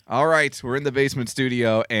All right, we're in the basement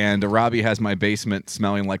studio, and Robbie has my basement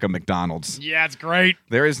smelling like a McDonald's. Yeah, it's great.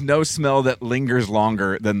 There is no smell that lingers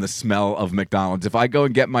longer than the smell of McDonald's. If I go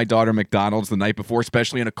and get my daughter McDonald's the night before,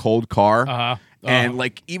 especially in a cold car, and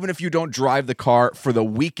like even if you don't drive the car for the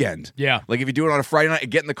weekend, like if you do it on a Friday night and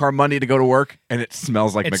get in the car Monday to go to work, and it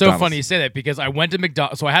smells like McDonald's. It's so funny you say that because I went to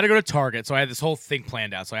McDonald's, so I had to go to Target, so I had this whole thing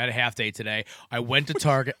planned out. So I had a half day today. I went to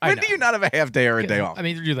Target. When do you not have a half day or a day off? I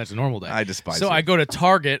mean, that's a normal day. I despise it. So I go to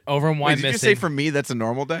Target over in Wyomissing. Did you say for me that's a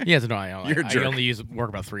normal day? Yeah, it's a normal day. You're a jerk. I only work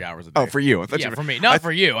about 3 hours a day. Oh, for you? Yeah, for me. Not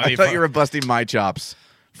for you. I thought you were busting my chops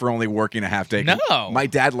for only working a half day. No. My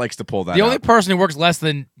dad likes to pull that The only person who works less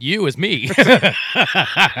than you is me. True.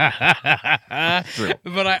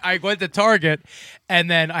 But I went to Target, and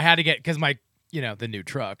then I had to get, because my, the new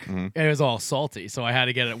truck, and it was all salty, so I had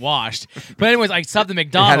to get it washed. But anyways, I stopped at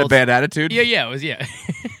McDonald's. You had a bad attitude? Yeah, it was,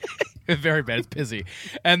 very bad. It's pissy.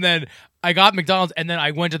 And then I got McDonald's, and then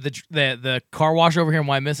I went to the car wash over here in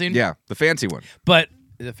Wyomissing. Yeah, the fancy one. But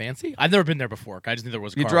is it fancy? I've never been there before. I just knew there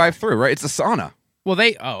was a car You drive wash. through, right? It's a sauna. Well,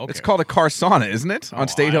 okay. It's called a car sauna, isn't it? On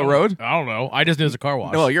State Hill Road? I don't know. I just knew it was a car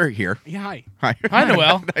wash. Noel, you're here. Yeah, hi. Hi. Hi,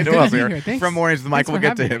 Noel. Noel's here. Thanks. From Orange to Michael. We'll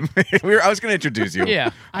get to him. I was going to introduce you.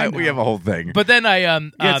 Yeah. We have a whole thing. But then I... yeah,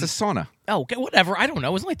 it's a sauna. Oh, okay, whatever. I don't know.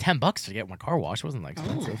 It was only $10 to get my car washed. It wasn't like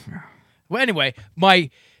expensive. Well, anyway,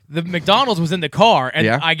 the McDonald's was in the car, and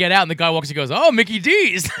I get out, and the guy walks and goes, "Oh, Mickey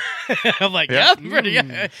D's." I'm like, "Yeah, pretty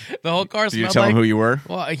good." The whole car smelled like... Did you tell him who you were?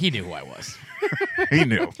 Well, he knew who I was. He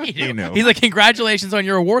knew. He knew. He's like, "Congratulations on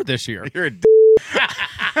your award this year." You're a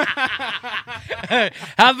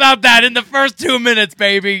How about that in the first 2 minutes,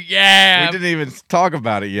 baby? Yeah. We didn't even talk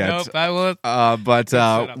about it yet. Nope, I will.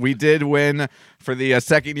 But we did win for the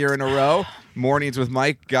second year in a row. Mornings with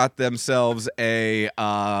Mike got themselves a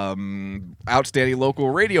outstanding local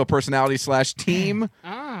radio personality / team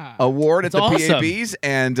award at the awesome. PABs,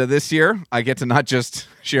 and this year I get to not just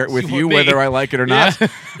share it with you, whether I like it or not,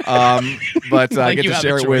 but I get to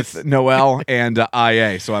share it with Noel and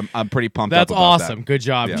IA. So I'm pretty pumped up That's about awesome. that. Good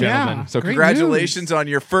job, gentlemen. Yeah. So Great congratulations on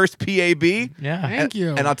your first PAB. Yeah. Thank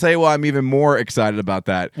you. And I'll tell you why I'm even more excited about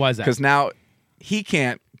that. Why is that? Because now he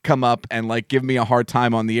can't come up and like give me a hard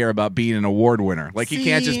time on the air about being an award winner. Like he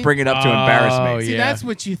can't just bring it up to embarrass me. See, that's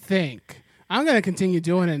what you think. I'm going to continue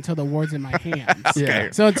doing it until the award's in my hands. Okay.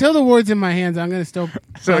 So until the award's in my hands, I'm going to still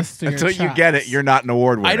bust to your until you chops. get it, you're not an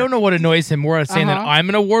award winner. I don't know what annoys him more, saying that I'm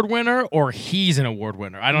an award winner or he's an award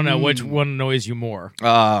winner. I don't know which one annoys you more.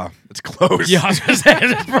 It's close. Yeah, I was going to say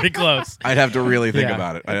it's pretty close. I'd have to really think Yeah.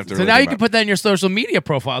 about it. I'd have to. So really now think you can about put that in your social media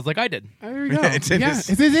profiles like I did. There you go. It's in his-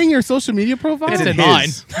 Is it in your social media profile? It's it. in mine.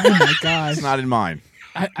 Oh my gosh. It's not in mine.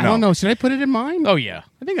 I don't know. Should I put it in mine? Oh, yeah.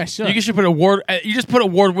 I think I should. You should put award. You just put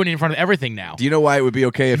award winning in front of everything now. Do you know why it would be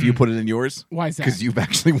okay if you put it in yours? Why is that? Because you've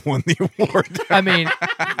actually won the award. I mean,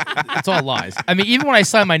 it's all lies. I mean, even when I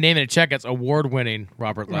sign my name in a check, it's award winning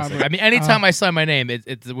Robert Lessig. Robert. I mean, anytime I sign my name,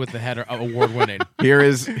 it's with the header award winning. Here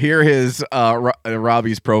is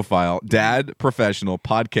Robbie's profile: dad, professional,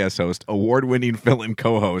 podcast host, award-winning fill-in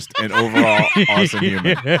co-host, and overall awesome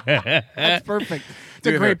human. That's perfect. It's Do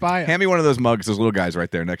a me great favor. bio. Hand me one of those mugs. Those little guys right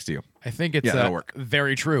there next to you. I think it's Yeah, that'll work.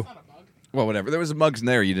 very true. Well, whatever. There was mugs in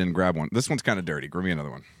there. You didn't grab one. This one's kind of dirty. Grab me another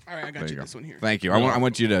one. All right, I got There you go. this one here. Thank you. I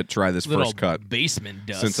want you to try this Little first cut. basement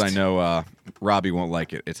dust. Since I know Robbie won't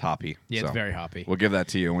like it. It's hoppy. Yeah, so it's very hoppy. We'll give that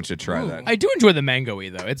to you. I want you to try that. I do enjoy the mango-y,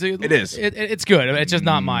 though. It is. It's good. It's just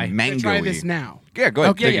not my... Mango-y. Try this now. Yeah, go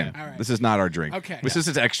ahead. Okay, Take yeah. it. All right. This is not our drink. Okay. This is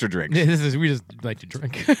his extra drink. we just like to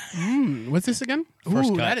drink. What's this again?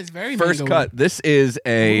 First Ooh, cut. that is very First mango-y. cut. This is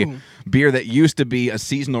a Ooh. beer that used to be a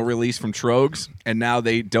seasonal release from Trogs, and now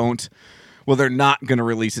they don't. Well, they're not going to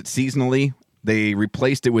release it seasonally. They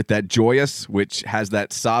replaced it with that Joyous, which has that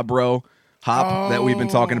Sabro hop that we've been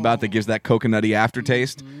talking about that gives that coconutty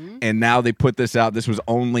aftertaste. And now they put this out. This was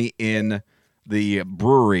only in the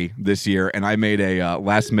brewery this year, and I made a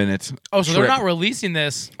last-minute Oh, so trip. they're not releasing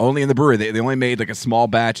this. Only in the brewery. They only made like a small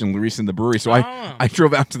batch and released in the brewery. So I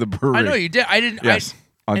drove out to the brewery. I know you did. I didn't. Yes,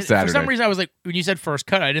 on and Saturday. For some reason, I was like, when you said first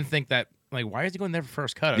cut, I didn't think that. Like, why is he going there for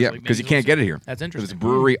first cut? I was Yeah, like, because maybe you can't get it here. That's It was interesting.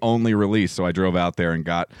 brewery only release, so I drove out there and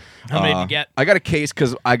got. How many did you get? I got a case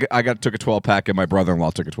because I took a 12-pack and my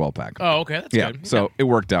brother-in-law took a 12-pack. Oh, okay, that's yeah, good. so it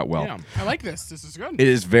worked out well. Yeah. I like this. This is good. It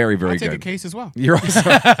is very, very I'll take a good. case as well. You're also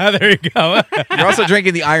there you go. you're also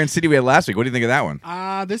drinking the Iron City we had last week. What do you think of that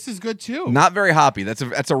one? This is good too. Not very hoppy. That's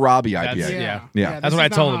a Robbie IPA. That's- Yeah. Yeah. That's this what I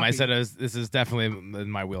is not told him. I hoppy. said this is definitely in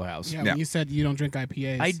my wheelhouse. Yeah, Yeah. when you said you don't drink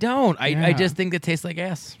IPAs. I don't. I Yeah. just think it tastes like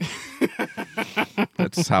ass.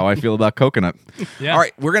 That's how I feel about coconut. Yeah. All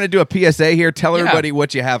right, we're going to do a PSA here. Tell everybody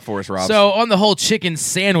what you have for us, Rob. So on the whole chicken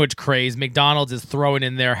sandwich craze, McDonald's is throwing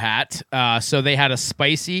in their hat. So they had a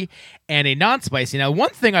spicy and a non-spicy. Now, one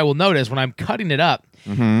thing I will notice when I'm cutting it up,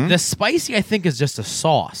 the spicy I think is just a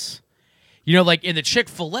sauce. You know, like in the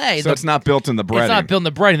Chick-fil-A. So it's not built in the breading. It's not built in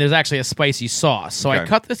the breading. There's actually a spicy sauce. So I Okay.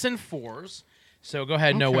 cut this in 4s. So go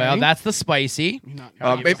ahead, Okay. Noel. That's the spicy.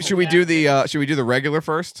 Maybe should we do the regular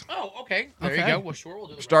first? Oh, okay. There you Okay. go. Well, sure, we'll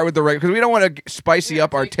do the Start with the regular because we don't want to spicy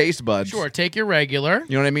up our taste buds. Sure, take your regular.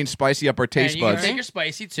 You know what I mean? Spicy up our taste And you can buds take your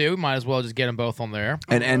spicy too. Might as well just get them both on there.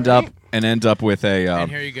 and end up with a. And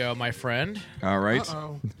here you go, my friend. All right.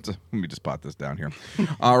 Uh-oh. Let me just pot this down here.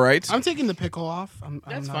 All right. I'm taking the pickle off. I'm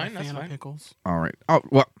That's not fine, a that's fan fine. of pickles. All right. Oh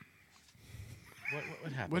well,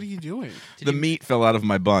 What happened? What are you doing? the meat fell out of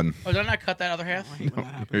my bun. Oh, did I not cut that other half? I hate when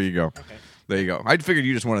that happens. There you go. Okay. There you go. I figured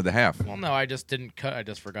you just wanted the half. Well, no, I just didn't cut. I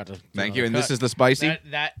just forgot to. Thank you. And this is the spicy.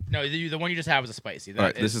 No, the one you just had was a spicy. All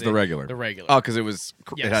right. This is the regular. The regular. Oh, because it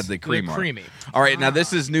Yes, had the cream on it. creamy. All right. Now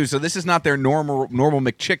this is new. So this is not their normal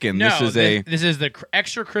McChicken. No, This is the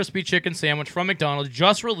extra crispy chicken sandwich from McDonald's,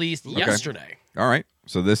 just released yesterday. All right.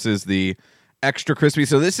 So this is the extra crispy.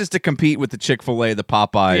 So this is to compete with the Chick-fil-A, the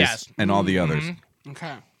Popeyes, Yes. and all the others.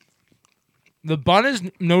 Okay. The bun is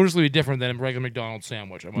noticeably different than a regular McDonald's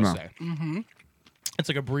sandwich, I must No. say. Mm-hmm. It's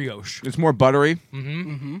like a brioche. It's more buttery.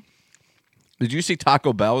 Mm-hmm. Did you see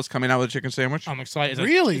Taco Bell is coming out with a chicken sandwich? I'm excited.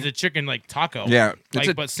 Really? It's a chicken like taco. Yeah,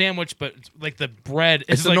 Like, but sandwich, but like the bread.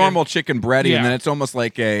 It's a like normal chicken breading, Yeah. and then it's almost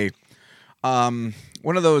like a one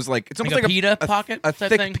of those it's almost Like like a pita pocket a type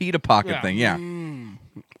thick thing? pita pocket Yeah. thing. Yeah.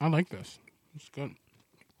 I like this. It's good.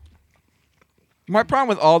 My problem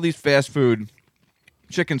with all these fast food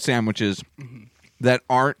chicken sandwiches that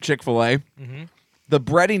aren't Chick-fil-A, the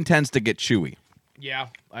breading tends to get chewy. Yeah,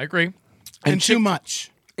 I agree. And too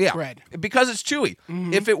much bread. Because it's chewy.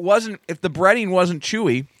 If the breading wasn't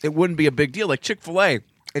chewy, it wouldn't be a big deal. Like Chick-fil-A,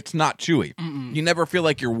 it's not chewy. You never feel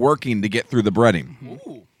like you're working to get through the breading.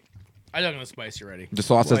 Ooh. I dug on the spicy already. The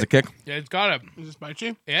sauce has a kick. Yeah, it's got a. Is it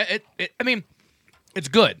spicy? Yeah, I mean, it's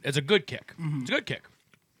good. It's a good kick. It's a good kick.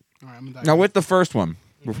 All right, I'm gonna Now with the first one,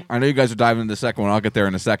 I know you guys are diving into the second one. I'll get there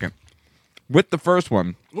in a second. With the first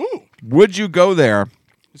one, Ooh, would you go there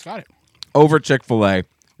it's got it. over Chick-fil-A?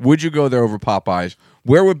 Would you go there over Popeyes?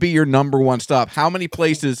 Where would be your number one stop? How many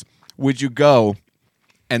places would you go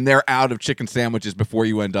and they're out of chicken sandwiches before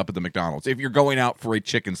you end up at the McDonald's? If you're going out for a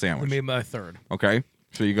chicken sandwich. Maybe my third. Okay?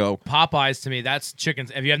 So you go, Popeyes to me, that's chicken.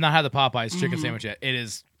 If you have not had the Popeyes chicken sandwich yet,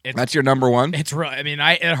 it's that's your number one? it's real. I mean,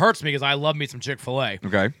 it hurts me because I love me some Chick-fil-A.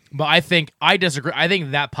 Okay. But I disagree. I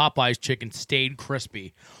think that Popeyes chicken stayed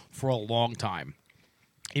crispy for a long time,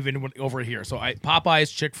 even over here. So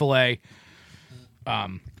Popeyes, Chick-fil-A,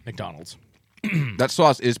 McDonald's. That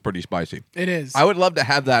sauce is pretty spicy. It is. I would love to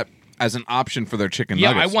have that as an option for their chicken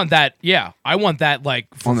Yeah, nuggets. I want that. Yeah, I want that like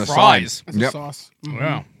for On the fries. side. It's a Yep. sauce.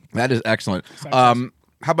 Yeah. That is excellent.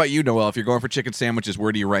 How about you, Noel? If you're going for chicken sandwiches,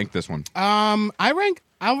 where do you rank this one? I'll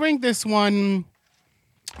rank this one.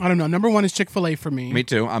 I don't know. Number one is Chick-fil-A for me. Me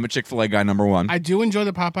too. I'm a Chick-fil-A guy, number one. I do enjoy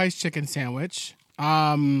the Popeyes chicken sandwich.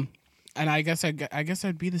 And I guess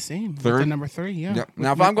I'd be the same. with Third? the number 3. Yeah. Yep. With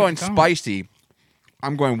Now, if I'm going McDonald's. spicy,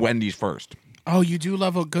 I'm going Wendy's first. Oh, you do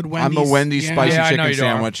love a good Wendy's. I'm a Wendy's Yeah. spicy Yeah, I know chicken you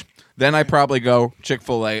are. sandwich. Then I probably go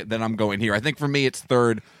Chick-fil-A. Then I'm going here. I think for me, it's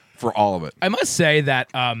third for all of it. I must say that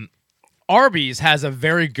Arby's has a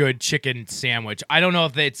very good chicken sandwich. I don't know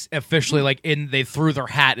if it's officially like they threw their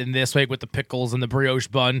hat in this way with the pickles and the brioche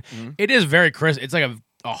bun. It is very crisp. It's like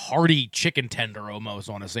a hearty chicken tender almost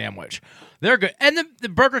on a sandwich. They're good. And the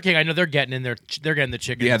Burger King, I know they're getting in there. They're getting the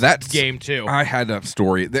chicken game too. I had a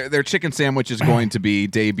story. Their chicken sandwich is going to be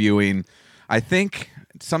debuting, I think,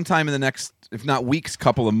 sometime in the next, if not weeks,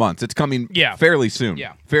 couple of months. It's coming fairly soon.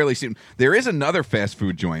 Yeah. Fairly soon. There is another fast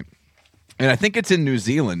food joint, and I think it's in New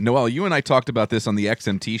Zealand. Noel, you and I talked about this on the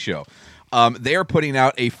XMT show. They are putting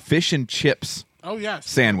out a fish and chips Oh yes.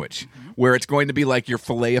 sandwich where it's going to be like your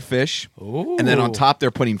fillet of fish, and then on top they're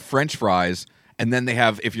putting French fries. And then they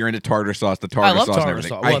have, if you're into tartar sauce, the tartar love sauce tartar and everything.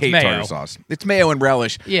 sauce. Well, I it's hate mayo. tartar sauce. It's mayo and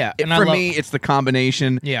relish. Yeah, and for me, it's the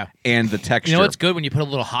combination. Yeah. And the texture. You know what's good when you put a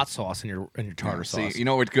little hot sauce in your tartar sauce. See, you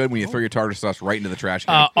know what's good when you throw your tartar sauce right into the trash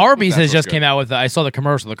can. Arby's That's has what's just good. came out with. I saw the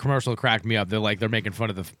commercial. The commercial cracked me up. They're making fun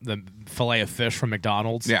of the fillet of fish from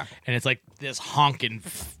McDonald's. Yeah. and it's like this honking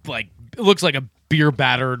it looks like a beer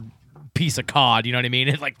battered piece of cod. You know what I mean?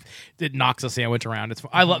 It knocks a sandwich around.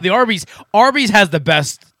 I love the Arby's. Arby's has the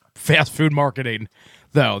best fast food marketing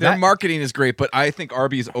though. Their marketing is great, but I think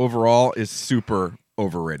Arby's overall is super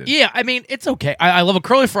overrated. Yeah, I mean it's okay. I love a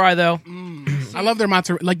curly fry though. I love their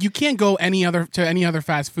mozzarella. Like you can't go any other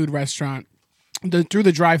fast food restaurant through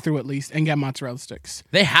the drive-through at least, and get mozzarella sticks.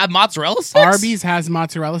 They have mozzarella sticks? Arby's has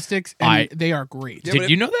mozzarella sticks, and they are great. Did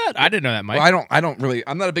you know that? I didn't know that, Mike. Well, I don't really.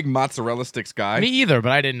 I'm not a big mozzarella sticks guy. Me either,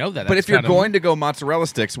 but I didn't know that. But if you're going to go mozzarella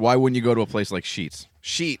sticks, why wouldn't you go to a place like Sheetz?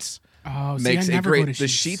 Sheetz makes I a never great. go to The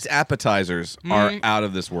Sheetz. Sheetz appetizers are out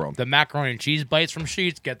of this world. The macaroni and cheese bites from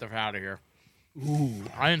Sheetz, get the out of here. Ooh,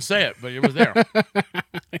 I didn't say it, but it was there.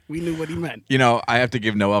 We knew what he meant. You know, I have to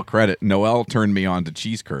give Noel credit. Noel turned me on to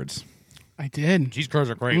cheese curds. I did. Cheese curds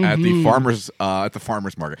are great. At the farmers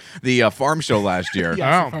market, the farm show last year.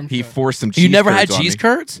 Yes, the farm He show. forced some cheese. You never had curds on cheese me.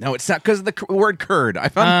 curds? No, it's not because of the word curd. I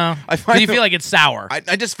find. Do you feel like it's sour?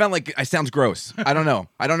 I just felt like it sounds gross. I don't know.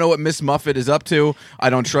 I don't know what Miss Muffet is up to. I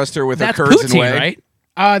don't trust her with That's her curds and poutine, whey.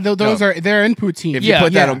 right? Those are they're in poutine. If you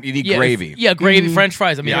put that on, you need gravy. Yeah, gravy, French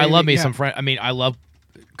fries. I mean, I love me yeah. some French. I mean, I love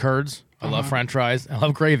curds. I love French fries. I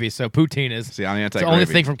love gravy. So poutine is See, I'm it's the only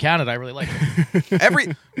thing from Canada I really like.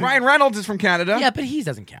 Ryan Reynolds is from Canada. Yeah, but he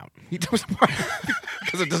doesn't count. He doesn't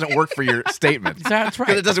because it doesn't work for your statement. That's right.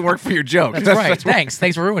 Because it doesn't work for your joke. That's right.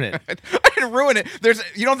 Thanks for ruining it. I didn't ruin it.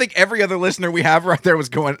 You don't think every other listener we have right there was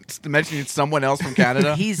going mentioning someone else from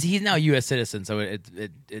Canada? He's now a U.S. citizen, so it's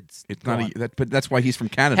not. But that's why he's from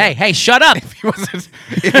Canada. Hey, shut up! If he wasn't,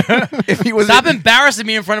 if he was, Stop embarrassing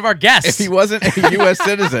me in front of our guests. If he wasn't a U.S.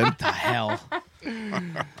 citizen, the hell.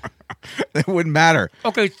 it wouldn't matter.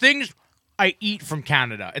 Okay, things I eat from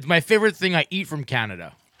Canada. It's my favorite thing I eat from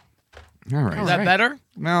Canada. All right. Is that better?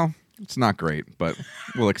 Well, it's not great, but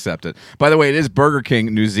we'll accept it. By the way, it is Burger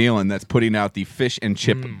King New Zealand that's putting out the fish and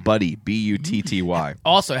chip buddy, BUTTY.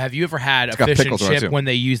 Also, have you ever had a got fish and pickles on it, chip too. when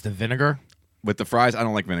they use the vinegar? With the fries, I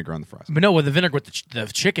don't like vinegar on the fries. But no, with the vinegar with the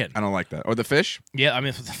chicken. I don't like that. Or the fish? Yeah, I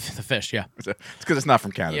mean the fish. Yeah, It's because it's not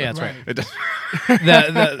from Canada. yeah, that's right. It does-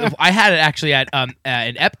 I had it actually at in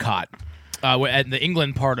Epcot, at the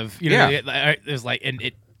England part of there's like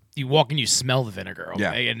and you walk and you smell the vinegar.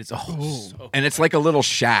 Okay? Yeah. And it's so and it's like a little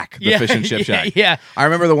shack, the Yeah, fish and chip shack. yeah. I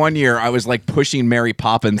remember the one year I was like pushing Mary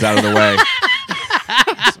Poppins out of the way.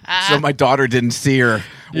 So my daughter didn't see her.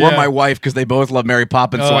 Or Yeah. my wife, because they both love Mary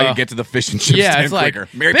Poppins, so I could get to the fish and chip yeah, stand it's like quicker.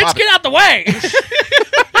 Mary bitch, Poppins, get out the way.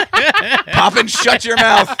 Poppins, shut your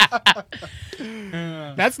mouth.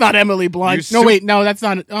 That's not Emily Blunt. No, that's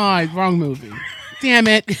not. Oh, wrong movie. Damn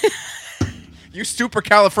it. You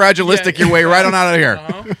supercalifragilistic your way right on out of here.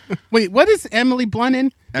 Wait, what is Emily Blunt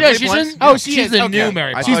in? Yeah, she's in. Oh, she she's is, the okay. new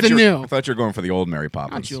Mary. I She's thought the you were- new. I thought you were going for the old Mary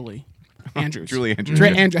Poppins. Not Julie Andrews. Julie Andrews.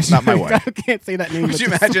 Dre yeah. Andrews. Not my wife. I can't say that name. Could you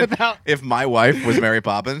imagine if my wife was Mary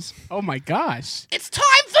Poppins? Oh my gosh. It's time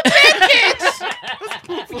for bed, kids!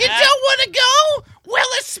 You don't want to go? Well,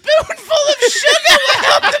 a spoonful of sugar will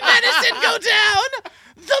help the medicine go down!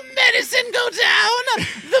 The medicine go down!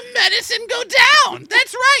 The medicine go down!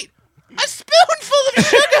 That's right! A spoonful of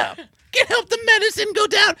sugar can help the medicine go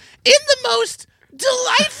down in the most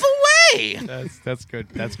delightful way! That's good.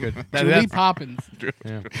 That's good. Julie Poppins.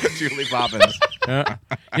 Julie Poppins. You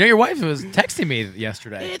know, your wife was texting me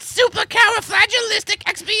yesterday. It's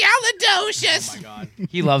supercalifragilisticexpialidocious! God,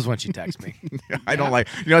 he loves when she texts me. I don't like.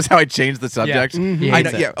 You notice how I changed the subject? He I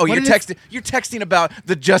hates know. it. Yeah. Oh, What you're is it? texting. You're texting about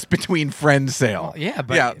the just between friends sale. Yeah,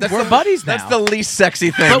 but that's we're the- buddies That's now. the least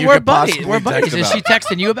sexy thing. But you we're could buddies. possibly We're buddies. text Is she about.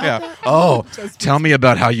 texting you about Yeah. that? Oh, tell me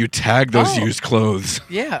about how you tag those Oh. used clothes.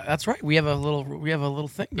 Yeah, that's right. We have a little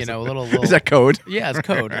thing. You know, a little. Is that code? Yeah, it's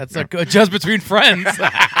code. That's a code just between friends.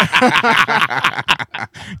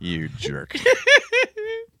 You jerk.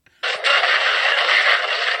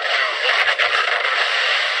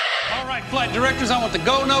 All right, flight directors, I want the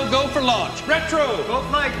go, no, go for launch. Retro. Go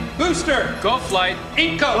flight. Booster. Go flight.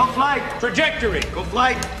 Inco. Go flight. Trajectory. Go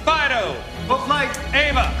flight. Fido. Go flight.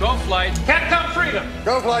 Ava. Go flight. Capcom Freedom.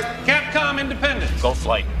 Go flight. Capcom Independence. Go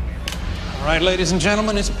flight. All right, ladies and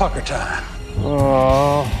gentlemen, it's pucker time.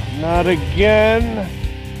 Oh, not again.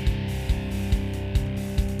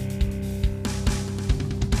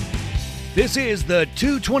 This is the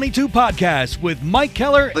 222 Podcast with Mike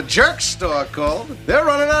Keller The Jerk Store called. They're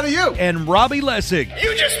running out of you. and Robbie Lessig.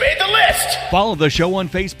 You just made the list! Follow the show on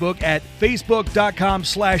Facebook at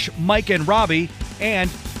facebook.com/Mike and Robbie and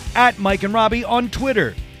at Mike and Robbie on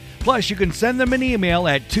Twitter. Plus, you can send them an email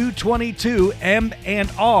at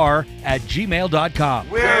 222mnr@gmail.com.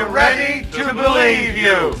 We're ready to believe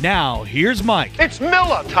you. Now, here's Mike. It's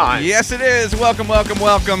Miller time. Yes, it is. Welcome, welcome,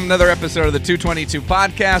 welcome. Another episode of the 222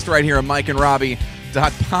 Podcast right here at Mike and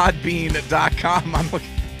Robbie.podbean.com. I'm looking.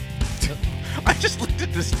 I just looked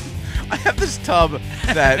at this. I have this tub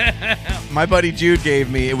that my buddy Jude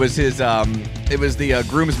gave me. It was his. It was the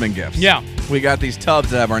groomsman gifts. Yeah. We got these tubs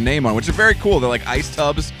that have our name on, which are very cool. They're like ice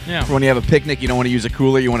tubs. Yeah. For when you have a picnic, you don't want to use a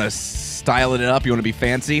cooler. You want to style it up. You want to be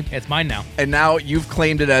fancy. It's mine now. And now you've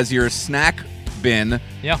claimed it as your snack bin.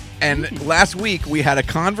 Yeah. And last week we had a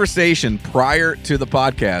conversation prior to the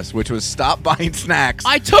podcast, which was stop buying snacks.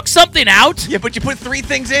 I took something out. Yeah, but you put 3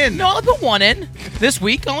 things in. No, I put 1 in this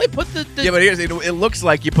week. I only put the Yeah, but it looks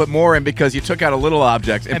like you put more in because you took out a little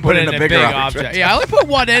object and put in a bigger big object. Yeah, I only put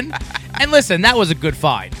 1 in. And listen, that was a good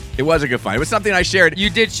find. It was a good find. It was something I shared. You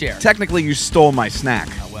did share. Technically, you stole my snack.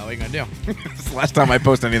 Oh, well, what are you going to do? It's the last time I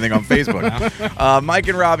post anything on Facebook.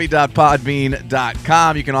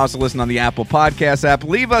 MikeandRobbie.podbean.com. You can also listen on the Apple Podcast app.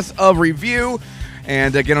 Leave us a review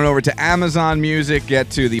and get on over to Amazon Music.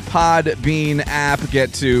 Get to the Podbean app.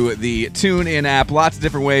 Get to the TuneIn app. Lots of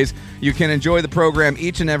different ways you can enjoy the program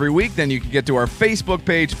each and every week. Then you can get to our Facebook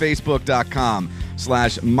page,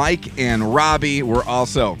 facebook.com/Mike and Robbie. We're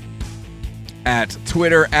also at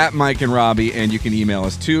Twitter @Mike and Robbie, and you can email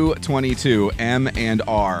us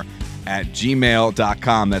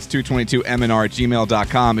 222mnr@gmail.com. That's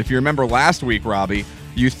 222mnr@gmail.com. If you remember last week, Robbie,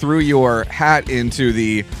 you threw your hat into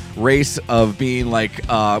the race of being like,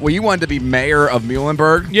 you wanted to be mayor of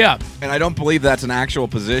Muhlenberg. Yeah. And I don't believe that's an actual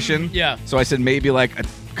position. Yeah. So I said maybe like a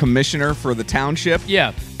commissioner for the township.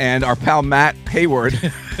 Yeah. And our pal Matt Hayward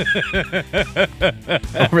over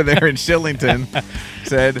there in Shillington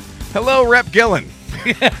said, "Hello, Rep Gillen."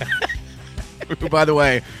 Who, by the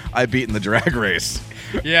way, I beat in the drag race.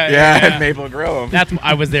 Yeah. At Maple Grove.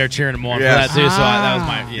 I was there cheering him on Yes. for that too. So that was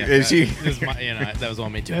my. Yeah. Is he? That was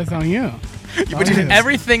on me too. That's on you. But you didn't,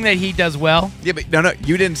 Everything that he does well. yeah, but no,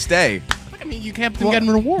 you didn't stay. I mean, you kept getting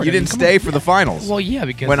rewarded. You didn't stay for the finals. Well, yeah,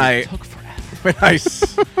 because When it I- took forever.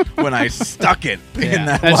 when I stuck it in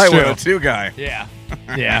that that's Y102 true. guy. Yeah.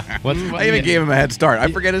 Yeah. What I even gave him a head start. I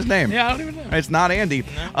forget his name. Yeah, I don't even know. It's not Andy. It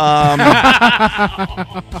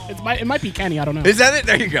might be Kenny. I don't know. Is that it?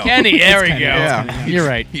 There you go. Kenny, there we go. Kenny, Yeah. You're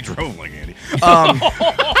right. He drove like Andy. I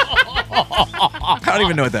don't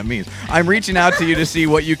even know what that means. I'm reaching out to you to see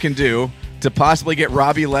what you can do to possibly get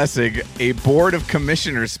Robbie Lessig a board of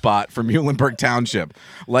commissioners spot for Muhlenberg Township.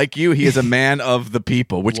 Like you, he is a man of the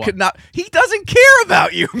people, which could not. He doesn't care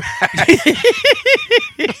about you, Matt.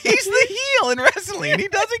 He's the heel in wrestling. He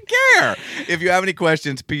doesn't care. If you have any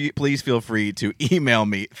questions, please feel free to email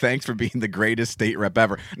me. Thanks for being the greatest state rep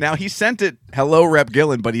ever. Now, he sent it, hello, Rep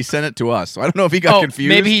Gillen, but he sent it to us. So I don't know if he got confused.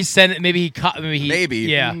 Maybe he sent it. Maybe he. Maybe.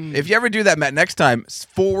 Yeah. If you ever do that, Matt, next time,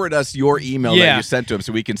 forward us your email that you sent to him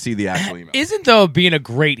so we can see the actual email. Isn't, though, being a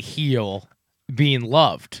great heel being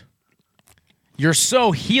loved? You're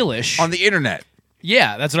so heelish. On the internet.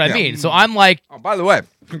 Yeah, that's what I mean. So I'm like, Oh, by the way,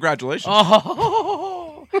 congratulations.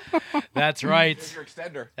 oh, that's right. Your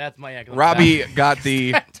extender. That's my echo. Robbie got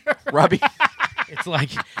the Robbie. It's like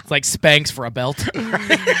Spanx for a belt.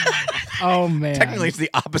 Oh man. Technically, it's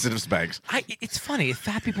the opposite of Spanx. It's funny.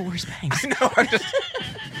 Fat people wear Spanx. No,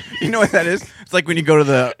 you know what that is? It's like when you go to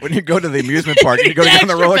the amusement park and you go to get on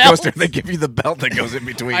the Extra roller belt. coaster and they give you the belt that goes in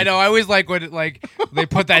between. I know. I always like when they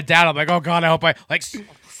put that down. I'm like, oh god, I hope I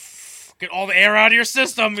get all the air out of your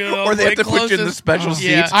system. You know, Or they have to put you in the closes. special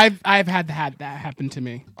Yeah. seats. I've had that happen to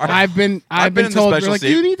me. I've I've been been in the told, special they're like,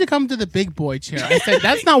 seat. you need to come to the big boy chair. I said,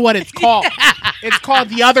 that's not what it's called. It's called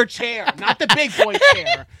the other chair, not the big boy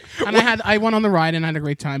chair. And I went on the ride and I had a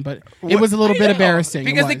great time, but it was a little bit embarrassing.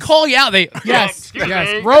 because It they was. call you out. Yes,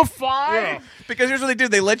 yes. Row 5. Because here's what they do: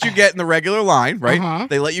 they let you get in the regular line, right? Uh-huh.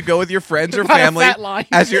 They let you go with your friends or Not a family. fat line.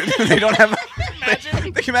 As your, they don't have.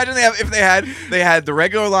 Imagine they have if they had the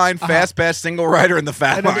regular line, fast pass, single rider, and the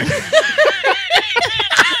fat line.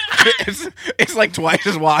 it's like twice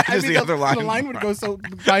as wide as the other line. The line would go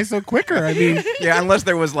by so quicker. I mean, Yeah, unless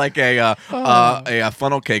there was like a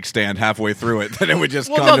funnel cake stand halfway through it, then it would just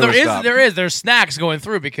Well, come no, to a stop. there's snacks going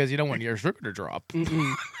through because you don't want your sugar to drop.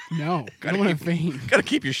 no, I don't want to faint. Gotta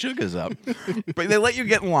keep your sugars up. But they let you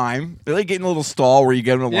get in line. They let you get in a little stall where you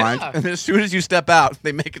get in a line. Yeah. And then as soon as you step out,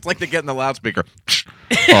 they make it's like they get in the loudspeaker.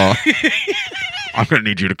 I'm gonna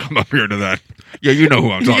need you to come up here to that. Yeah, you know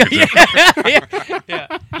who I'm talking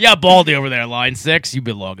to. Yeah, Baldy over there, line 6. You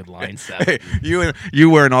belong in line 7. Hey, you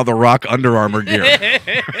wearing all the Rock Under Armour gear.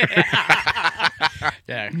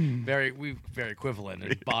 Yeah, very equivalent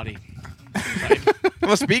in body.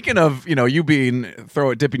 Well, speaking of, you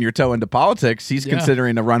dipping your toe into politics, he's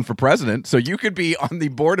considering a run for president. So you could be on the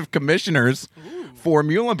board of commissioners for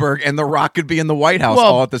Muhlenberg, and The Rock could be in the White House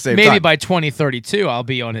all at the same time. Maybe by 2032, I'll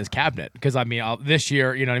be on his cabinet because this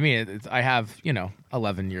year, you know what I mean. I have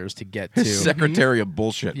 11 years to get to Secretary of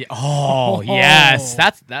Bullshit. Yeah. Oh yes,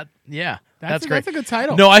 that's that. Yeah, that's great. That's a good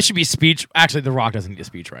title. No, I should be speech. Actually, The Rock doesn't need a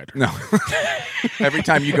speechwriter. No. every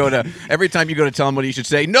time you go to tell him what he should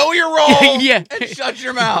say, know your role. Yeah. And shut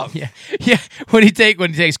your mouth. Yeah. When he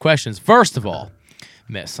takes questions, first of all,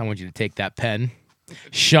 Miss, I want you to take that pen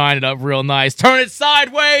shine it up real nice, turn it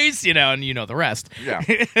sideways, and you know the rest. Yeah.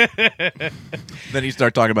 Then you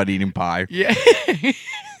start talking about eating pie. Yeah.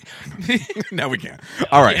 No, we can't.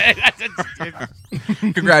 All right.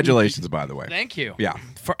 Congratulations, by the way. Thank you. Yeah.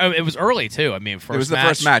 It was early too. I mean, it was the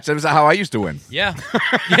first match. That was how I used to win. Yeah.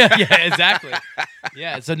 yeah, exactly.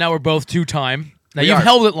 Yeah. So now we're both 2-time. Now you've are.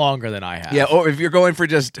 held it longer than I have. Yeah. Or if you're going for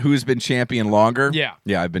just who's been champion longer. Yeah.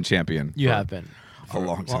 Yeah, I've been champion. You have been. A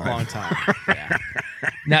long time. A long time. Yeah.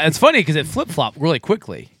 Now it's funny because it flip flopped really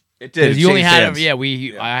quickly. It did. You only had hands. it.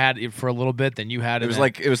 Yeah, I had it for a little bit. Then you had it.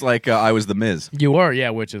 It was like I was the Miz. You were,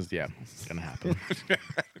 yeah, which is it's gonna happen.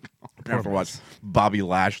 Never watched Bobby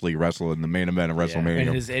Lashley wrestle in the main event of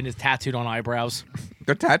WrestleMania. And his tattooed on eyebrows.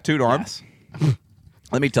 They're tattooed on. Yes.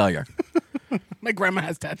 Let me tell you. My grandma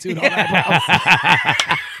has tattooed on eyebrows.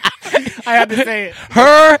 I had to say it.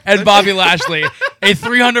 Her and Bobby Lashley, a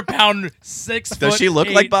 300-pound, 6 foot. Does she look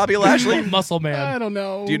like Bobby Lashley? Muscle man. I don't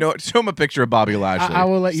know. Do you know? Show him a picture of Bobby Lashley. I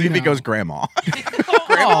will let you See if he know. goes grandma.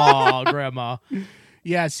 Oh, grandma.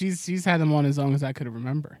 Yeah, she's had them on as long as I could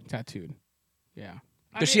remember. Tattooed. Yeah.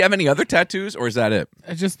 Does she have any other tattoos, or is that it?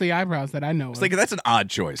 Just the eyebrows that I know. It's like that's an odd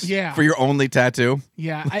choice. Yeah. For your only tattoo.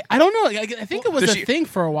 Yeah, I don't know. I think it was Does a she- thing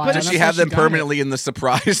for a while. Does and she that's have how them got it. permanently in the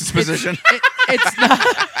surprise position? It's not.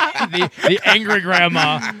 the angry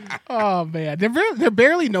grandma. Oh man, they're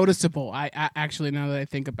barely noticeable. I actually, now that I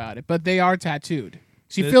think about it, but they are tattooed.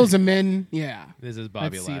 She fills them in. Yeah. This is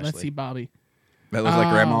Bobby Lashley. Let's see, Bobby. That looks like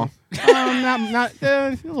grandma. Not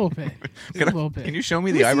a little bit. A little bit. Can you show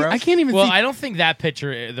me Let the see. eyebrows? I can't even. Well, see. I don't think that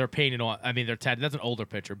picture they're painted on. I mean, they're tattooed. That's an older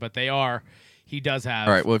picture, but they are. He does have.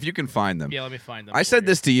 All right. Well, if you can find them. Yeah, let me find them. I said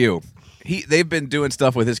this to you. They've been doing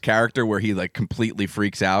stuff with his character where he like completely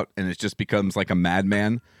freaks out and it just becomes like a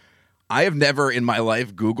madman. I have never in my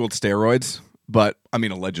life Googled steroids, but I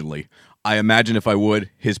mean allegedly. I imagine if I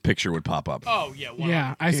would, his picture would pop up. Oh yeah, 100%.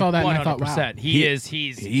 Yeah, I saw that and I thought, wow. 100%. He's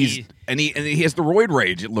and he has the roid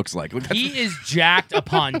rage. It looks like he is jacked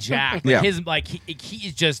upon jacked. Like Yeah. his he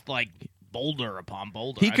is just like boulder upon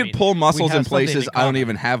boulder. he I could mean, pull we muscles have in something places I don't common.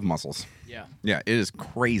 even have muscles. Yeah. Yeah, it is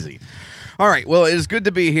crazy. All right, well, it is good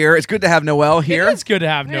to be here. It's good to have Noelle here. It's good to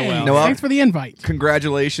have Hey, Noelle. Noelle. Thanks for the invite.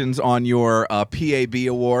 Congratulations on your PAB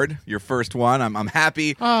award, your first one. I'm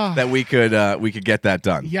happy Oh. that we could get that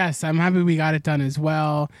done. Yes, I'm happy we got it done as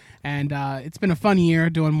well. And it's been a fun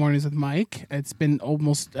year doing Mornings with Mike. It's been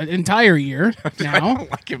almost an entire year I now.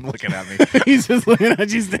 don't like him looking at me. He's just looking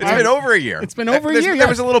at you. It's been over a year. It's been over a There's- year, There yes.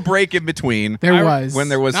 was a little break in between. There was. when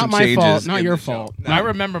there was not some my changes fault, not in your the show. fault. I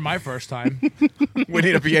remember my first time. We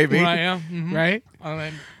need a PAB. Right, yeah. Mhm. Right? I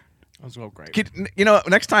mean, that was so great.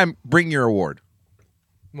 Next time, bring your award.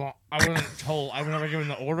 Well, I wasn't told. I was never given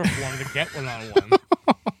the order form to get one on one.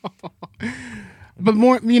 But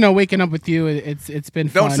more, waking up with you, it's been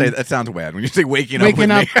fun. Don't say that. That sounds bad when you say waking up with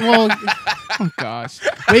Waking up, me. well, oh gosh,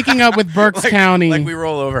 waking up with Berks County. Like we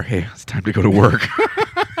roll over. Hey, it's time to go to work.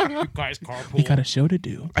 You guys carpool. We got a show to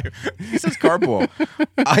do. He says carpool.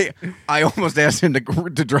 I almost asked him to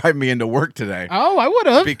drive me into work today Oh, I would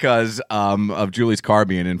have. because of Julie's car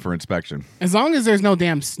being in for inspection. As long as there's no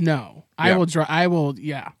damn snow, I Yeah. will drive. I will.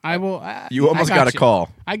 Yeah, I will. You almost got a you. call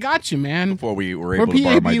I got you, man. before we were We're able to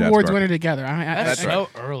borrow PAB my dad's awards car. winner together. That's That's so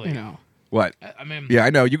early. What? I mean, Yeah, I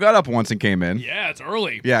know. You got up once and came in. yeah, it's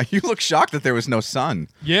early. Yeah, you look shocked that there was no sun.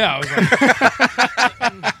 Yeah, I was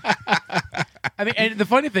like, I mean, and the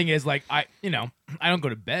funny thing is, like, I don't go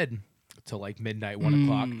to bed till like midnight, 1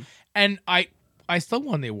 o'clock, and I still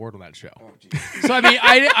won the award on that show. So I mean,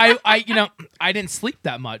 I didn't sleep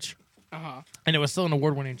that much, and it was still an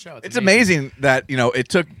award-winning show. It's amazing that it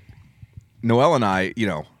took Noelle and I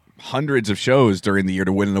hundreds of shows during the year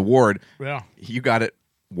to win an award. Yeah. You got it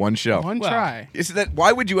one show. One Well, try. Is that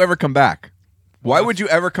why would you ever come back? Why would you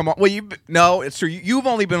ever come on? Well, no, it's true. You've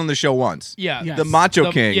only been on the show once. Yeah. Yes. The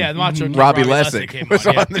Macho King. Yeah, the Macho King. Robbie Lessig Lessig came was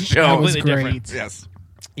on, yeah. on the show. That was Completely great. different. Yes.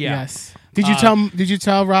 Yeah. Yes. Did you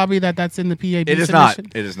tell Robbie that that's in the PAB? It is not.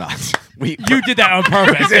 submission? It is not. We You did that on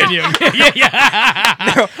purpose, didn't you?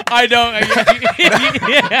 yeah. I know.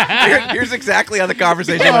 Here's exactly how the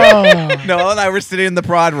conversation went. Oh. Noelle and I were sitting in the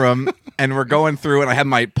prod room and we're going through, and I have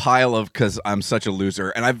my pile of, because I'm such a loser,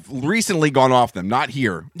 and I've recently gone off them. Not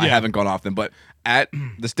here. I Yeah. haven't gone off them, but at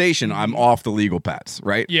the station, I'm off the legal pads,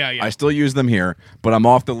 right? Yeah. I still use them here, but I'm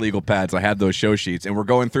off the legal pads. I had those show sheets, and we're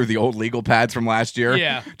going through the old legal pads from last year,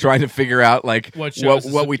 Yeah. trying to figure out like What shows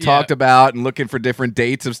what is- we yeah. talked about and looking for different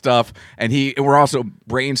dates of stuff. And we're also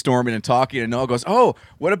brainstorming and talking. And Noelle goes, "Oh,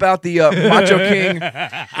 what about the Macho King,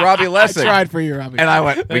 Robbie Lessig?" I tried for you, Robbie. And I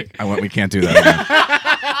went, we can't do that.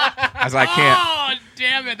 Anymore. As I can't. Oh,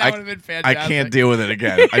 damn it. That would have been I fantastic. can't deal with it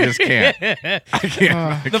again. I just can't. I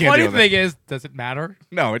can't. The funny thing is, does it matter?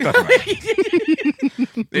 No, it doesn't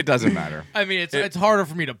matter. It doesn't matter. I mean, it's harder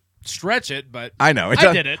for me to stretch it, but I know.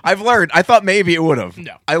 I did it. I've learned. I thought maybe it would have.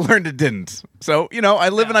 No. I learned it didn't. So, I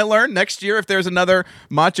live and I learn. Next year, if there's another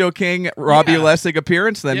Macho King Robbie Lessig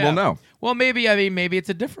appearance, then we'll know. Well, maybe it's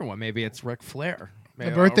a different one. Maybe it's Ric Flair.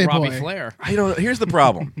 Maybe, birthday Robbie boy. Flair. Here's the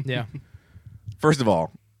problem. Yeah. First of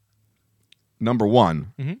all, number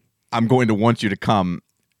one, I'm going to want you to come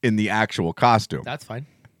in the actual costume, That's fine.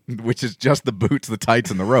 which is just the boots, the tights,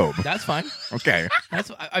 and the robe. That's fine. Okay.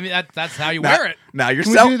 That's how you Now- wear it. Now you're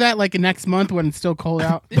Can we selling. do that like next month when it's still cold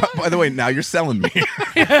out? By the way, now you're selling me.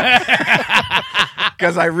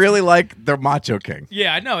 Because I really like the Macho King.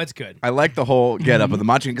 Yeah, I know it's good. I like the whole getup of the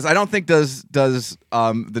Macho King because I don't think does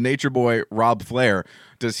the Nature Boy Rob Flair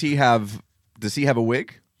does he have a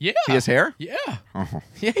wig? Yeah. He has hair? Yeah. Oh,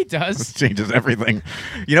 Yeah, he does. this changes everything.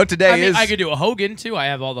 Today I mean, is I could do a Hogan too. I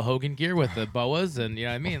have all the Hogan gear with the boas, and you know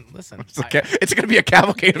what I mean. Listen, it's going to be a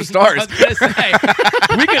cavalcade of I stars. was gonna say,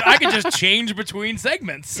 I could just change between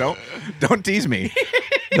segments. Don't tease me.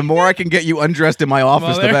 The more I can get you undressed in my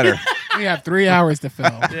office, the better. We have 3 hours to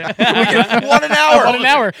fill. One an hour. 1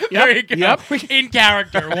 hour. There you go. Yep. In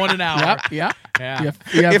character, 1 an hour. Yep. Yep. Yeah.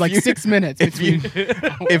 You have If like you- 6 minutes If you between.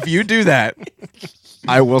 if you do that,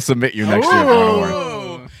 I will submit you next year. Don't worry.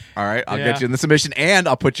 Oh. All right, I'll Yeah. get you in the submission, and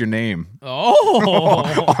I'll put your name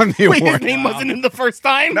Oh. on the Wait, his award. name wasn't in the first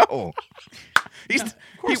time? No, Of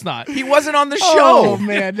course not. he wasn't on the Oh show.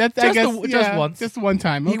 man, that's I Just guess the- just yeah, once. Just one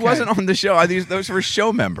time. He Okay. wasn't on the show. Those were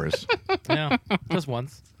show members. Yeah, just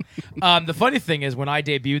once. The funny thing is, when I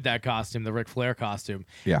debuted that costume, the Ric Flair costume,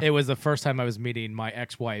 Yeah. it was the first time I was meeting my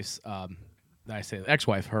ex-wife's. I say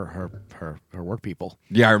ex-wife, her work people.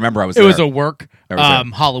 Yeah, I remember. I was. It there. was a work I was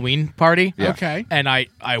there. Halloween party. Yeah. Okay. And I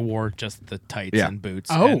wore just the tights Yeah. and boots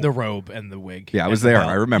Oh. and the robe and the wig. Yeah, I and was the there. belt.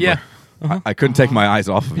 I remember. Yeah. I couldn't take my eyes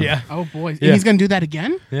off of him. Yeah. Oh boy, Yeah. he's gonna do that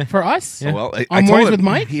again for us. Well, I On told Mornings him with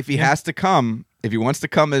Mike? if he has to come, if he wants to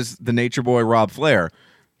come as the Nature Boy Rob Flair,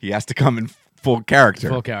 he has to come in full character.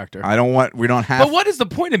 Full character. We don't have. But what is the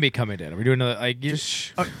point of me coming in? Are we doing another like?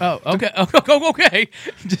 Okay. Okay.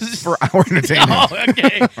 Just for our entertainment. Oh,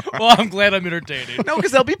 okay. Well, I'm glad I'm entertaining. No,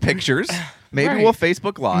 because there'll be pictures. Maybe Right. we'll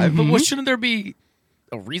Facebook Live. But what, shouldn't there be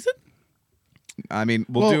a reason? I mean,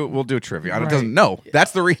 Well, we'll do a trivia. It right. doesn't. No,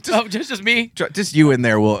 that's the reason. Oh, just me. Just you in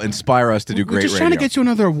there will inspire us to do We're great just radio. trying to get you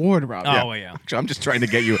another award, Rob. Oh, well, yeah. I'm just trying to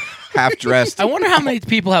get you half dressed. I wonder how many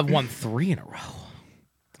people have won 3 in a row.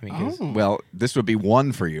 I mean, 'cause- Well, this would be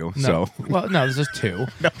one for you. no. So Well, no, this is 2.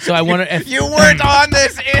 So I wonder if you weren't on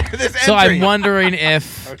this entry. So I'm wondering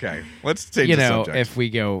if Okay, let's change the subject. if we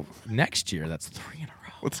go next year, that's 3 in a row.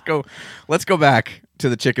 Let's go back to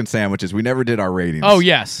the chicken sandwiches. We never did our ratings. Oh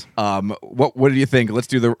yes. What do you think? Let's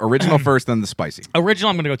do the original first, then the spicy. Original,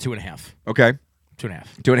 I'm gonna go 2.5. Okay. 2.5.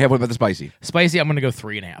 2.5. What about the spicy? Spicy, I'm gonna go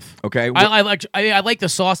 3.5. Okay. I like the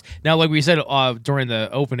sauce. Now, like we said during the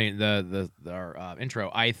opening, our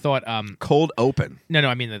intro, I thought Cold open. no,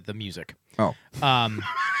 I mean the music. Oh. I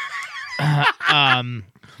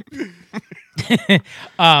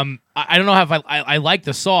don't know how if I like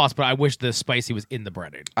the sauce, but I wish the spicy was in the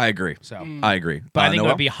breading. I agree. So, I agree. but I think it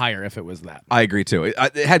Noel? would be higher if it was that. I agree too. It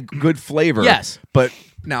had good flavor. Yes. But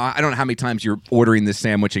now I don't know how many times you're ordering this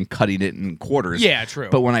sandwich and cutting it in quarters. Yeah, true.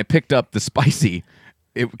 But when I picked up the spicy,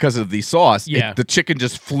 because of the sauce, Yeah. the chicken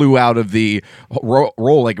just flew out of the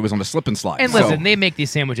roll like it was on a slip and slide. And So- listen, they make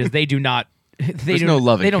these sandwiches. They do not. There's no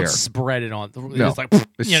love and They don't care. spread it on. No. It's like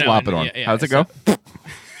Just you know, slop and- it on. yeah, How's it so- go?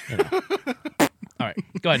 All right,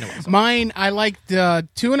 go ahead, Noel. Mine, I liked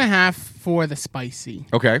 2.5 for the spicy.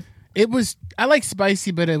 Okay. I like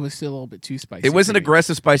spicy, but it was still a little bit too spicy. It was an for me.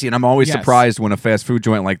 aggressive spicy, and I'm always Yes. surprised when a fast food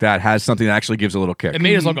joint like that has something that actually gives a little kick. It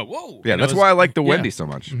made us all go, whoa. Yeah, And it that's was- why I like the yeah. Wendy's so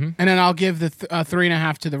much. And then I'll give the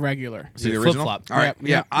 3.5 to the regular. See the Flip original? flop. All right. Yep,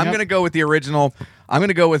 Yeah, yep, I'm yep. going to go with the original. I'm going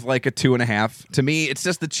to go with like a 2.5. To me, it's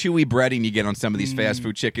just the chewy breading you get on some of these fast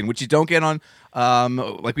food chicken, which you don't get on,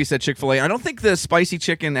 like we said, Chick-fil-A. I don't think the spicy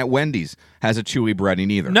chicken at Wendy's has a chewy breading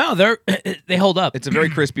either. No, they hold up. It's a very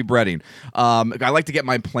crispy breading. I like to get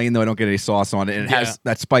mine plain, though. I don't get any sauce on it, and it has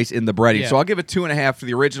that spice in the breading. Yeah. So I'll give it 2.5 for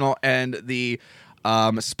the original, and the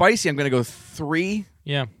spicy, I'm going to go 3.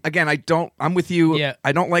 yeah. Again, I'm with you. Yeah.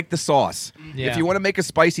 I don't like the sauce. Yeah. If you want to make a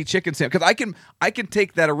spicy chicken sandwich, because I can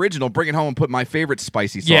take that original, bring it home, and put my favorite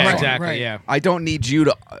spicy sauce Yeah, on. exactly. Right. Yeah. I don't need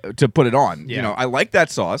you to put it on. Yeah. You know, I like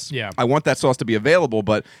that sauce. Yeah. I want that sauce to be available,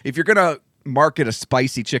 but if you're gonna market a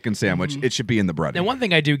spicy chicken sandwich, it should be in the bread. And one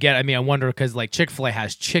thing I do get, I mean, I wonder because like Chick-fil-A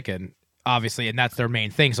has chicken obviously, and that's their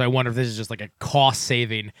main thing. So I wonder if this is just like a cost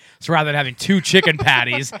saving. So rather than having 2 chicken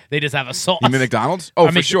patties, they just have a sauce. You mean McDonald's?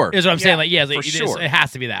 Oh, for sure. Is what I'm saying. Like, yeah, for sure. It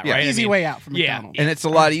has to be that, right? Easy way out from McDonald's. And it's a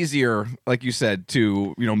lot easier, like you said,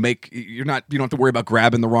 to make. You don't have to worry about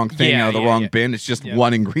grabbing the wrong thing out of the wrong bin. It's just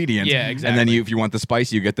one ingredient. Yeah, exactly. And then if you want the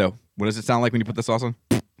spice, you get the. What does it sound like when you put the sauce on?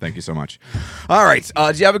 Thank you so much. All right.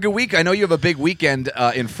 Did you have a good week? I know you have a big weekend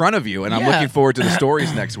in front of you, and I'm looking forward to the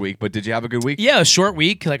stories next week. But did you have a good week? Yeah, a short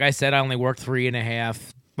week. Like I said, I only worked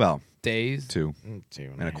 3.5 days. 2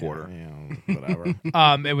 and a quarter. Whatever.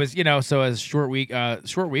 It was, so a short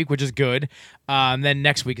week, which is good. Then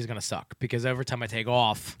next week is going to suck because every time I take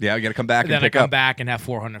off, you got to come back and then pick I come up. back and have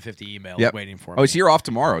 450 emails waiting for me. Oh, so you're off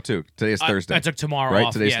tomorrow too. Today is Thursday. I took tomorrow right?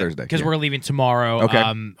 off. Today's Thursday because we're leaving tomorrow.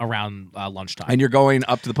 Okay. Around lunchtime. And you're going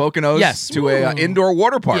up to the Poconos. Yes. To a indoor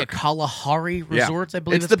water park. Yeah, Kalahari Resorts. I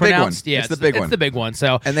believe it's the pronounced. big one. Yeah, it's the big one. It's the big one.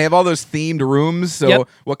 So and they have all those themed rooms. So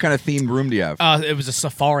what kind of themed room do you have? It was a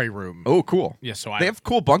safari room. Oh, cool. Yeah, so they have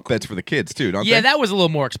cool bunk beds for the kids too, don't they? Yeah, that was a little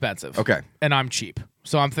more expensive. Okay. And I'm cheap.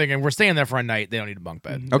 So I'm thinking we're staying there for a night. They don't need a bunk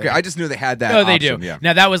bed. Okay, I just knew they had that. Oh, they option, do. Yeah.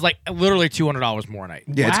 Now that was like literally $200 more a night.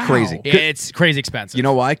 Yeah, it's crazy. Yeah, it's crazy expensive. You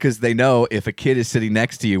know why? Because they know if a kid is sitting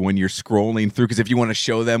next to you when you're scrolling through. Because if you want to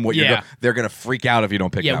show them what you're, they're gonna freak out if you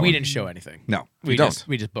don't pick. Yeah, that we one. didn't show anything. No, we don't.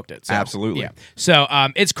 We just booked it. So, Absolutely. Yeah. So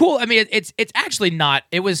it's cool. I mean, it's actually not.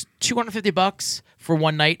 It was $250 for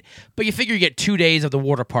one night, but you figure you get 2 days of the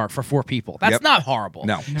water park for 4 people. That's not horrible.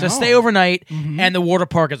 No. So stay overnight, and the water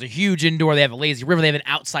park is a huge indoor. They have a lazy river. They have an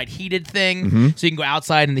outside heated thing, so you can go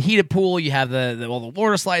outside in the heated pool. You have all the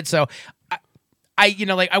water slides. So. I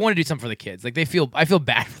want to do something for the kids. Like I feel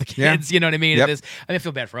bad for the kids. You know what I mean? Yep. I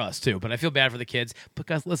feel bad for us too, but I feel bad for the kids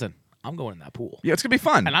because listen, I'm going in that pool. Yeah, it's gonna be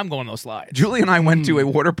fun. And I'm going on those slides. Julie and I went to a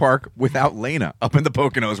water park without Lena up in the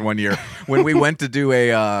Poconos one year when we went to do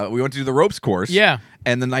the ropes course. Yeah.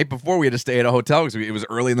 And the night before we had to stay at a hotel because it was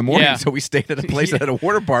early in the morning, so we stayed at a place that had a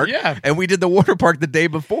water park. Yeah. And we did the water park the day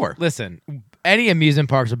before. Listen, any amusement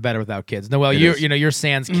parks are better without kids. Noelle, you're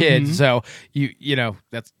Sans kids, so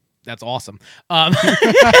that's awesome.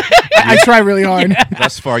 I try really hard.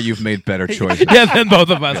 Thus far, you've made better choices. Than both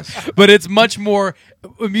of us. But it's much more.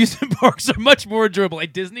 Amusement parks are much more enjoyable.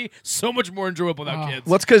 Like Disney, so much more enjoyable without kids.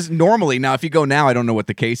 Well, it's because normally, now if you go now, I don't know what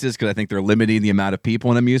the case is because I think they're limiting the amount of people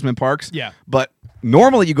in amusement parks. Yeah. But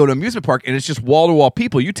normally you go to an amusement park and it's just wall-to-wall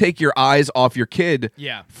people. You take your eyes off your kid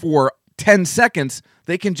for 10 seconds,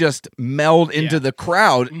 they can just meld into the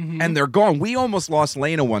crowd and they're gone. We almost lost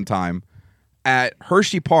Lena one time at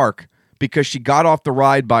Hershey Park because she got off the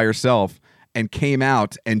ride by herself and came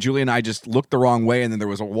out, and Julie and I just looked the wrong way, and then there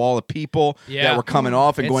was a wall of people that were coming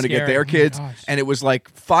off and going to get their kids, and it was like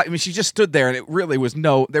 5. I mean, she just stood there, and it really was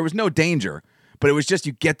there was no danger, but it was just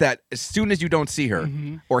you get that as soon as you don't see her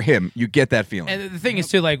or him, you get that feeling. And the thing is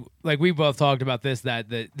too, like we both talked about this, that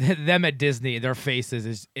them at Disney, their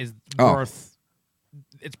faces is worth.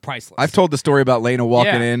 It's priceless. I've told the story about Lena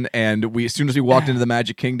walking in, and as soon as we walked into the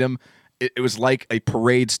Magic Kingdom, it was like a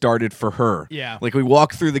parade started for her. Yeah. Like we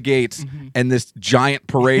walk through the gates and this giant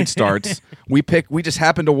parade starts. We just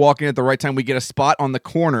happen to walk in at the right time. We get a spot on the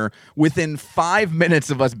corner. Within 5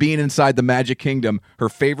 minutes of us being inside the Magic Kingdom, her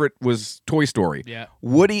favorite was Toy Story. Yeah.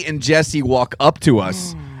 Woody and Jesse walk up to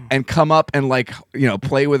us and come up and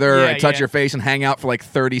play with her and touch her face and hang out for like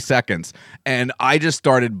 30 seconds. And I just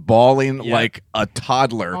started bawling like a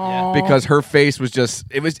toddler because her face was just,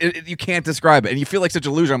 you can't describe it. And you feel like such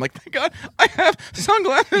a loser. I'm like, thank God I have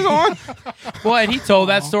sunglasses on. Well, and he told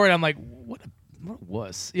that story and I'm like, what a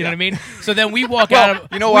wuss. You know what I mean? So then we walk out of...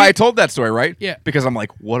 You know why I told that story, right? Yeah. Because I'm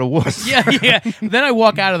like, what a wuss. Yeah. Then I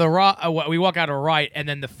walk out of we walk out of the ride, and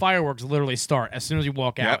then the fireworks literally start as soon as we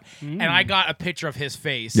walk out. And I got a picture of his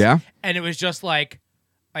face. Yeah. And it was just like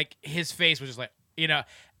his face was just like,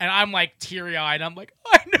 and I'm like teary-eyed. I'm like,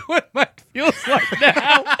 I know what Mike feels like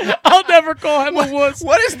now. I'll never call him a wuss.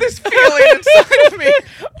 What is this feeling inside of me?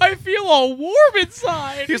 I feel all warm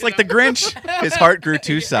inside. He was like the Grinch. His heart grew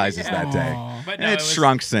 2 sizes that day. But And it's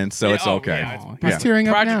shrunk since, so it's okay. Yeah, He's tearing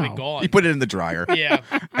up practically now. gone. You put it in the dryer. Yeah.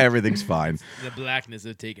 Everything's fine. The blackness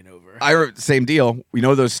have taken over. Same deal. You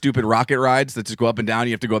know those stupid rocket rides that just go up and down?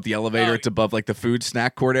 You have to go up the elevator. It's above like the food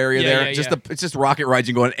snack court area there. Yeah. It's just rocket rides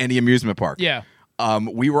you can go on any amusement park. Yeah.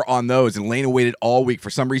 we were on those, and Lena waited all week. For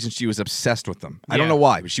some reason, she was obsessed with them. I don't know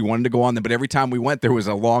why, but she wanted to go on them. But every time we went, there was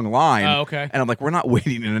a long line. Oh, okay. And I'm like, we're not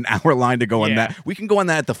waiting in an hour line to go on that. We can go on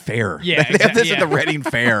that at the fair. Yeah, they have this at the Reading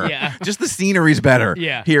Fair. Yeah. Just the scenery's better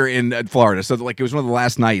Yeah. here in Florida. So like it was one of the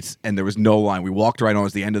last nights, and there was no line. We walked right on. It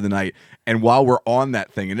was the end of the night, and while we're on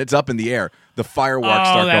that thing, and it's up in the air, the fireworks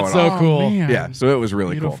start going that's so off. cool. Man. Yeah, so it was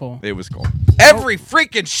really Beautiful. cool. It was cool. Every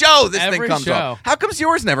freaking show, this Every thing comes show. off. How comes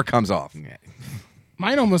yours never comes off?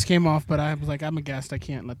 Mine almost came off, but I was like, I'm a guest. I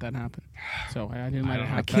can't let that happen. So I didn't let it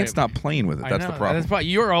happen. I can't stop playing with it. That's the problem.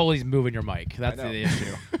 You're always moving your mic. That's the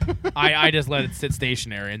issue. I just let it sit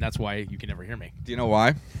stationary, and that's why you can never hear me. Do you know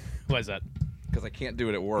why? What is that? Because I can't do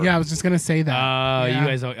it at work. Yeah, I was just gonna say that. Oh, Yeah. you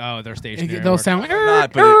guys. They're stationary. They'll sound like.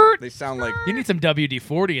 Not, but they sound like You need some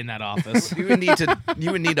WD-40 in that office. you would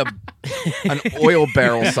need an oil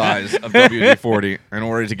barrel size of WD-40 in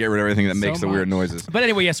order to get rid of everything that makes the weird noises. But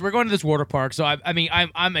anyway, yes, we're going to this water park. So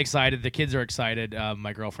I'm excited. The kids are excited.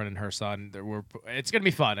 My girlfriend and her son. It's gonna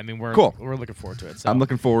be fun. I mean, we're looking forward to it. So. I'm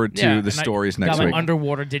looking forward to the stories next got week. my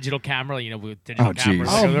underwater digital camera. With digital cameras,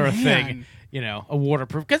 Oh, so they're a man. thing. A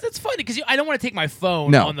waterproof, because it's funny because I don't want to take my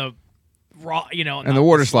phone on the raw, and the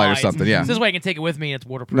water slide or something. Yeah, so this way I can take it with me and it's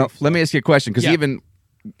waterproof. No, let me ask you a question, because even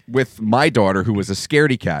with my daughter, who was a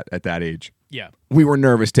scaredy cat at that age, we were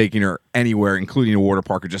nervous taking her anywhere, including a water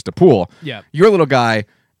park or just a pool. Yeah, your little guy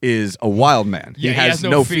is a wild man. Yeah, he has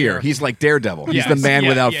no fear. He's like Daredevil. He's the man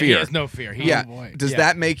without fear. He has no fear. Does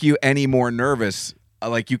that make you any more nervous?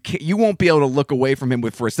 Like you won't be able to look away from him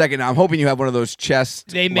for a second. Now, I'm hoping you have one of those chest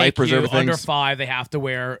they life make preserver you things. under 5. They have to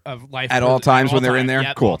wear a life at all times when they're in there.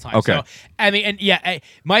 Yeah, cool. All times. Okay. So, I mean, and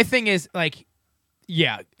my thing is like,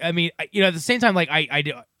 I mean, at the same time, like I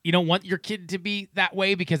do. You don't want your kid to be that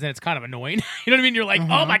way because then it's kind of annoying. You know what I mean? You're like,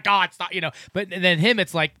 oh my god, stop. But then him,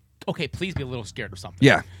 it's like, okay, please be a little scared or something.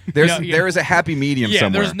 Yeah, there is a happy medium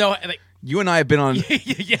somewhere. There's no. Like, you and I have been on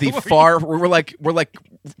the far. We're like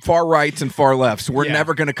far rights and far lefts. We're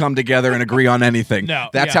never going to come together and agree on anything. No,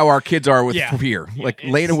 that's how our kids are with fear. Yeah, like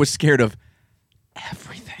Lena was scared of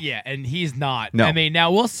everything. Yeah, and he's not. No. I mean,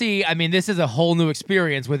 now we'll see. I mean, this is a whole new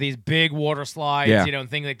experience with these big water slides, and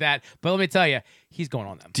things like that. But let me tell you, he's going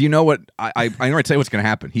on them. Do you know what? I'm going to tell you what's going to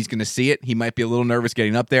happen. He's going to see it. He might be a little nervous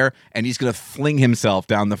getting up there, and he's going to fling himself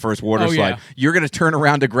down the first water slide. Yeah. You're going to turn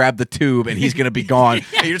around to grab the tube, and he's going to be gone.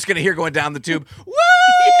 And you're just going to hear going down the tube. Woo!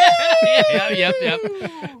 Yep.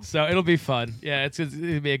 So it'll be fun. Yeah,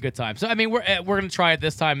 it'll be a good time. So I mean, we're going to try it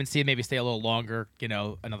this time and see, maybe stay a little longer.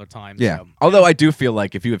 Another time. Yeah. So. Although I do feel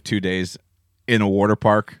like if you have 2 days in a water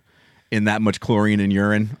park in that much chlorine and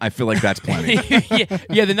urine, I feel like that's plenty.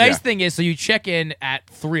 Yeah. The nice thing is, so you check in at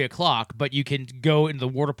 3:00, but you can go into the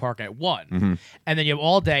water park at 1, and then you have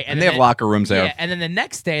all day. And they have locker rooms there. Yeah, and then the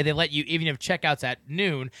next day they let you, even if checkouts at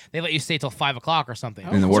noon, they let you stay till 5:00 or something.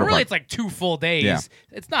 In the water so really, park. it's like 2 full days. Yeah.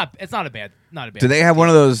 It's not a bad. Do they have one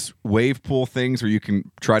of those wave pool things where you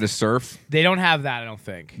can try to surf? They don't have that, I don't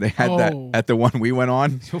think. They had that at the one we went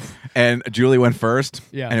on, and Julie went first.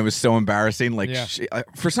 Yeah. And it was so embarrassing. Like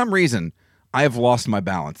for some reason, I have lost my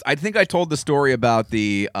balance. I think I told the story about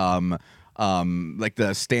the like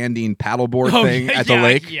the standing paddleboard thing at the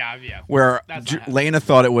lake. Yeah. Where Lena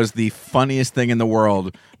thought it was the funniest thing in the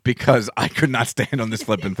world because I could not stand on this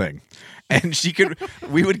flipping thing. And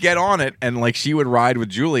we would get on it, and like she would ride with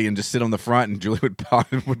Julie and just sit on the front, and Julie would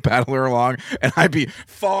paddle her along, and I'd be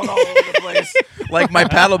falling all over the place. Like my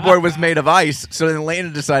paddleboard was made of ice. So then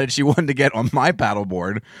Lena decided she wanted to get on my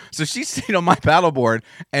paddleboard. So she stayed on my paddleboard,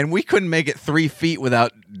 and we couldn't make it 3 feet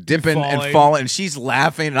without dipping and falling. And she's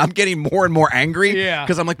laughing, and I'm getting more and more angry. Yeah.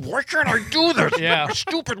 Because I'm like, why can't I do this? Yeah. My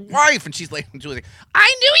stupid wife. And she's like, Julie's like,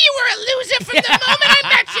 I knew you were a loser from the moment I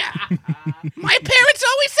met you. My parents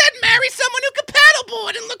always said marry someone who could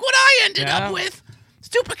paddleboard, and look what I ended up with.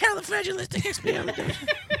 Supercalifragilisticexpialidocious.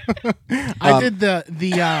 I did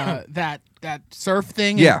that surf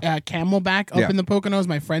thing at Camelback up in the Poconos.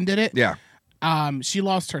 My friend did it. Yeah. She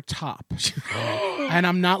lost her top, and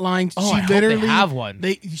I'm not lying. She I literally hope they have one.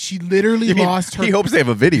 She literally lost her. He hopes they have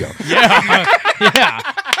a video. Yeah.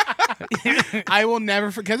 I will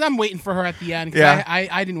never because I'm waiting for her at the end. Yeah.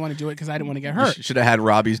 I didn't want to do it because I didn't want to get hurt. Should have had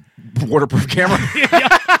Robbie's waterproof camera.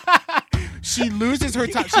 She loses her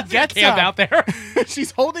top. She gets camp out there. She's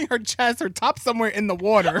holding her chest, her top somewhere in the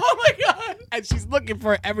water. Oh my god! And she's looking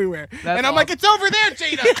for it everywhere. That's and I'm like, it's over there,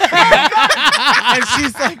 Jada.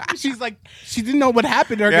 And she's like, she didn't know what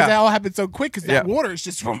happened to her because that all happened so quick because that water is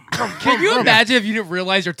just. Can you imagine if you didn't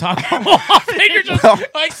realize you're talking off and you're just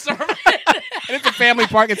like surfing? And it's a family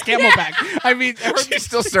park. It's Camelback. I mean, She's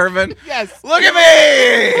still serving. Yes. Look at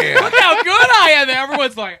me. Look how good I am.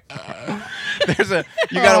 Everyone's like, You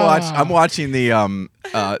gotta watch. I'm watching the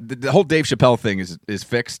whole Dave Chappelle thing is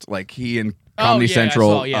fixed. Like he and Comedy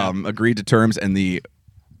Central agreed to terms, and the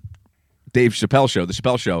Dave Chappelle show, the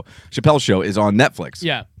Chappelle show is on Netflix.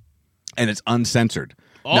 Yeah, and it's uncensored.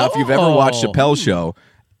 Now, if you've ever watched Chappelle's show,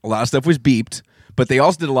 a lot of stuff was beeped, but they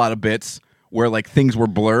also did a lot of bits where like things were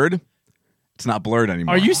blurred. It's not blurred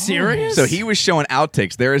anymore. Are you serious? So he was showing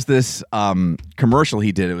outtakes. There is this commercial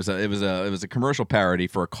he did. It was a commercial parody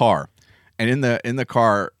for a car. And in the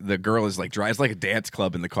car, the girl is like drives like a dance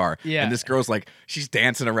club in the car. Yeah. And this girl's like she's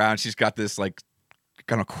dancing around. She's got this like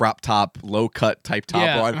kind of crop top, low cut type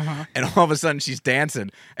top on, and all of a sudden she's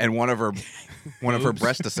dancing, and one of her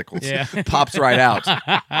breasticles pops right out,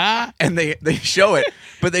 and they show it,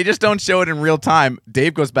 but they just don't show it in real time.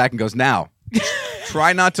 Dave goes back and goes, "Now,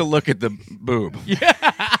 try not to look at the boob."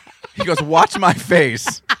 Yeah. He goes, "Watch my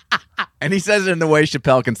face." And he says it in the way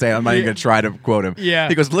Chappelle can say it. I'm not even going to try to quote him. Yeah.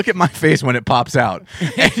 He goes, "Look at my face when it pops out."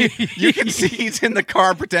 And you can see he's in the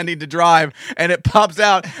car pretending to drive, and it pops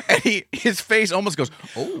out, and his face almost goes,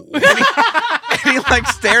 "Oh." And he like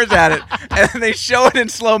stares at it, and then they show it in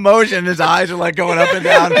slow motion, and his eyes are like going up and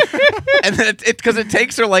down. And then because it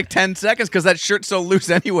takes her like 10 seconds because that shirt's so loose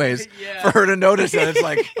anyways for her to notice that it's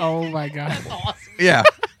like, oh my God. Awesome. Yeah,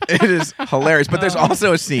 it is hilarious. But there's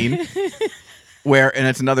also a scene where, and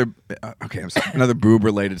it's another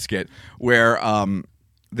boob-related skit where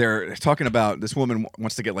they're talking about this woman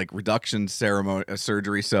wants to get like reduction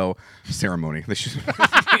surgery. So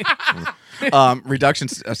reduction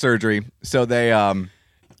surgery. So they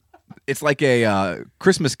it's like a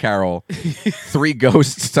Christmas Carol, 3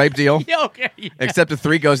 ghosts type deal. Okay. Yeah. Except the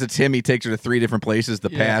 3 ghosts, it's him. He takes her to 3 different places: the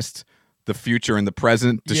past, the future, and the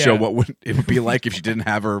present, to show what it would be like if she didn't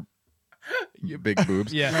have her big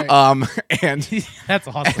boobs. Yeah. Right. And that's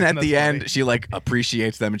awesome. And at the end, she like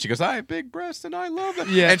appreciates them, and she goes, "I have big breasts, and I love them."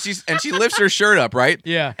 Yeah. And she lifts her shirt up, right?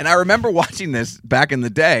 Yeah. And I remember watching this back in the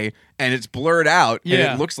day, and it's blurred out, and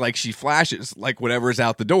Yeah. it looks like she flashes like whatever's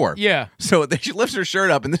out the door. Yeah. So she lifts her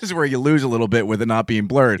shirt up, and this is where you lose a little bit with it not being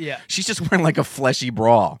blurred. Yeah. She's just wearing like a fleshy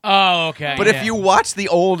bra. Oh, okay. But if you watch the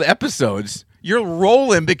old episodes, you're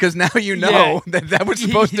rolling because now you know that was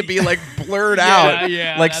supposed to be like blurred out,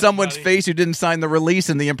 like someone's face who didn't sign the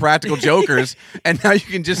release in the Impractical Jokers, and now you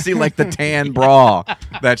can just see like the tan bra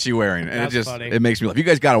that she's wearing, and it makes me laugh. You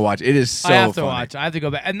guys got to watch. It is so funny. I have to watch. I have to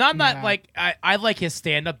go back, and I'm not like I like his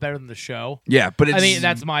stand up better than the show. Yeah, but it's, I mean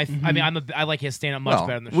that's my. I mean I like his stand up much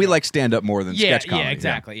better than the show. We like stand up more than sketch comedy. Yeah,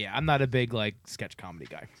 exactly. Yeah, I'm not a big like sketch comedy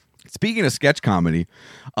guy. Speaking of sketch comedy,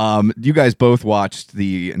 you guys both watched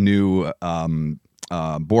the new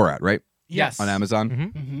Borat, right? Yes. On Amazon? Mm-hmm.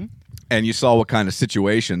 Mm-hmm. And you saw what kind of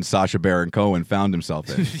situation Sacha Baron Cohen found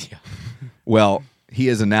himself in. Yeah. Well, he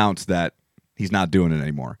has announced that he's not doing it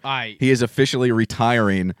anymore. He is officially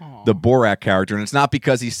retiring the Borat character, and it's not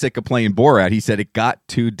because he's sick of playing Borat. He said it got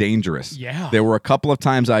too dangerous. Yeah. There were a couple of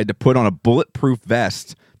times I had to put on a bulletproof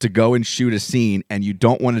vest to go and shoot a scene, and you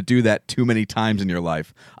don't want to do that too many times in your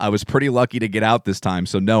life. I was pretty lucky to get out this time,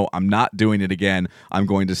 so no, I'm not doing it again. I'm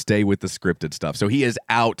going to stay with the scripted stuff. So he is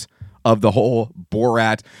out of the whole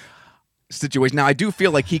Borat situation. Now, I do feel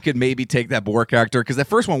like he could maybe take that Borat character, because that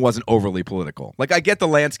first one wasn't overly political. Like, I get the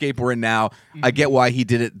landscape we're in now. Mm-hmm. I get why he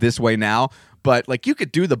did it this way now. But, like, you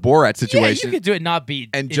could do the Borat situation. Yeah, you could do it not be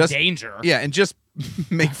in danger. Yeah, and just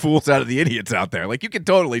make fools out of the idiots out there. Like, you could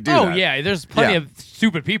totally do that. Oh, yeah. There's plenty of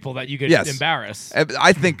stupid people that you could embarrass.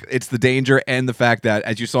 I think it's the danger and the fact that,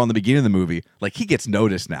 as you saw in the beginning of the movie, like, he gets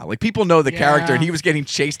noticed now. Like, people know the character, and he was getting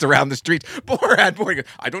chased around the streets. Borat,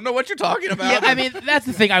 I don't know what you're talking about. Yeah, I mean, that's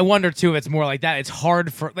the thing. I wonder, too, if it's more like that. It's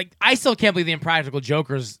hard for, like, I still can't believe the Impractical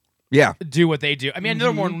Jokers do what they do. I mean,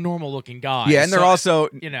 they're more normal-looking guys. Yeah, and they're also,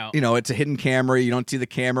 you know, it's a hidden camera. You don't see the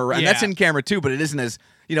camera. And that's hidden camera, too, but it isn't as,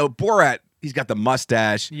 Borat, he's got the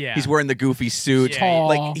mustache. Yeah. He's wearing the goofy suit. Tall.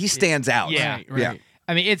 Like, he stands out. Yeah. Right. Yeah.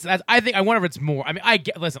 I mean, I wonder if it's more. I mean, I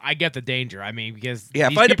get the danger. I mean, because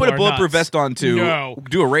if I had to put a bulletproof vest on to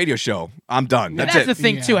do a radio show, I'm done. That's the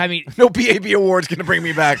thing too. I mean, no BAB award's gonna bring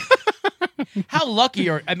me back. How lucky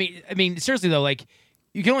are? I mean, seriously though, like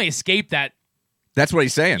you can only escape that. That's what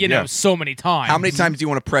he's saying. You know, so many times. How many times do you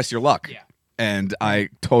want to press your luck? Yeah. And I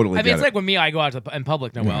totally. I mean, it's like when I go out in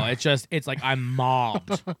public, Noel. It's like I'm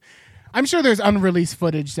mobbed. I'm sure there's unreleased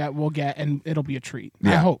footage that we'll get, and it'll be a treat.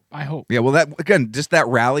 Yeah. I hope. Yeah, well, just that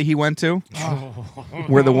rally he went to,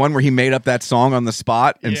 where the one where he made up that song on the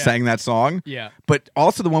spot and sang that song. Yeah. But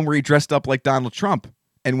also the one where he dressed up like Donald Trump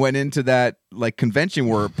and went into that like convention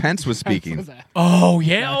where Pence was speaking. Oh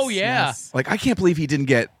yeah, Yes. Like, I can't believe he didn't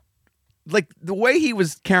get, like, the way he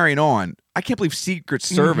was carrying on. I can't believe Secret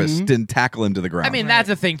Service didn't tackle him to the ground. I mean, that's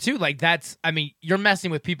the thing too. Like, you're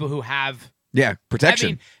messing with people who have Yeah, protection.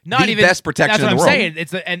 I mean, not the even best protection That's what in the I'm world. saying.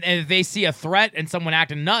 It's and if they see a threat and someone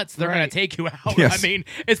acting nuts, they're going Right. to take you out. Yes. I mean,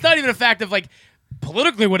 it's not even a fact of like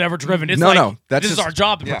politically whatever driven. It's No, like no, that's this is just- our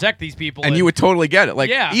job to yeah. protect these people. And you would totally get it. Like,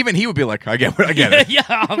 Yeah. even he would be like, I get it. yeah,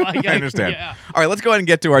 I'm like, I understand. Yeah. All right, let's go ahead and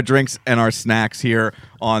get to our drinks and our snacks here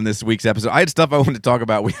on this week's episode. I had stuff I wanted to talk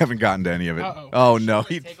about. We haven't gotten to any of it. Uh-oh. Oh, no.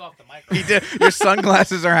 Take off the microphone. He did. Your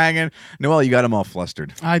sunglasses are hanging. Noel, you got them all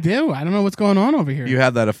flustered. I do. I don't know what's going on over here. You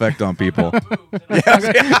have that effect on people. It's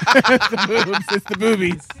the boobs. It's the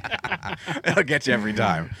boobies. It'll get you every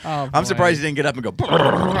time. Oh, I'm boy. surprised you didn't get up and go.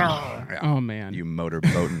 Yeah. Oh man. You motor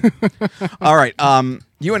boating. All right.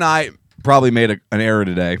 You and I probably made an error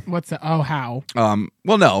today. What's that? Oh, how?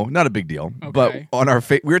 Well, no, not a big deal. But Okay. on our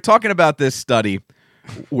we were talking about this study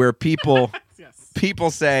where people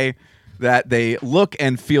people say that they look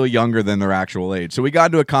and feel younger than their actual age. So we got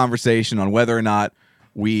into a conversation on whether or not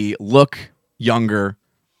we look younger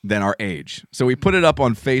than our age. So we put it up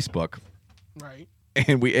on Facebook Right.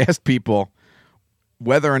 and we asked people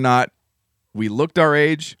whether or not we looked our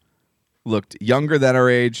age, looked younger than our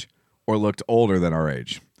age, or looked older than our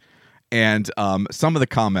age. And some of the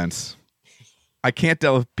comments, I can't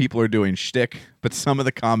tell if people are doing shtick, but some of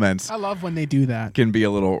the comments I love when they do that. can be a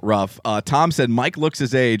little rough. Tom said Mike looks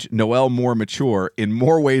his age, Noel more mature in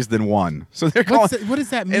more ways than one. So they're calling, What does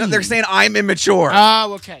that mean? and they're saying I'm immature.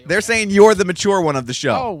 Oh, okay. They're saying you're the mature one of the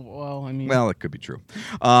show. Oh, well, I mean. Well, it could be true.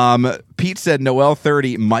 Pete said Noel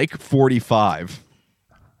 30, Mike 45.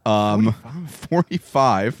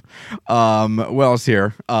 45. What else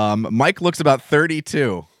here? Mike looks about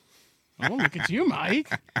 32. Oh, look at you, Mike.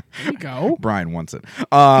 There you go. Brian wants it.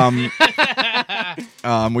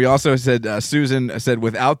 We also said Susan said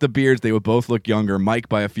without the beards they would both look younger. Mike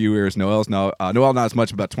by a few years. Noel not as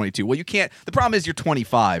much, about 22. Well, you can't. The problem is you're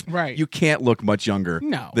 25. Right. You can't look much younger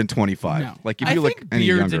than 25. No. Like if I you look think any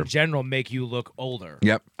beards younger. in general make you look older.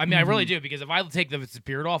 Yep. I mean, I really do because if I take the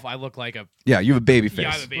beard off, I look like a Yeah, you have a baby face. yeah,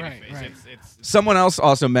 I have a baby Right, face. right. It's Someone else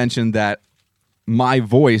also mentioned that my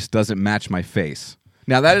voice doesn't match my face.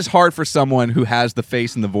 Now, that is hard for someone who has the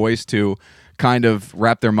face and the voice to kind of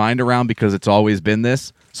wrap their mind around because it's always been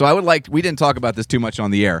this. So I would like, we didn't talk about this too much on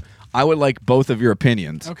the air. I would like both of your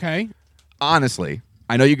opinions. Okay. Honestly,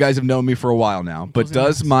 I know you guys have known me for a while now, but Close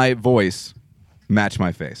does enough. my voice match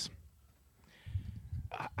my face?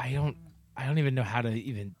 I don't even know how to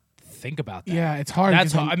even think about that. Yeah, it's hard.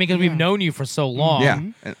 That's 'cause hard. I mean, because we've yeah. known you for so long.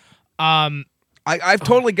 Yeah. Um, I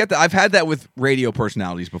totally get that. I've had that with radio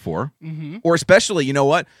personalities before. Or especially, you know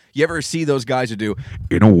what? You ever see those guys who do,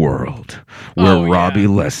 in a world where Oh, yeah. Robbie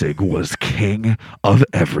Lessig was king of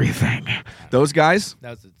everything. Those guys?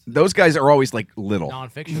 that's Those guys are always like little.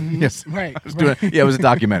 nonfiction. Yes. Right. I was doing, yeah, it was a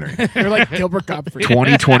documentary. They're like Gilbert Gottfried.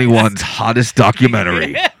 2021's hottest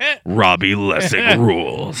documentary. Robbie Lessig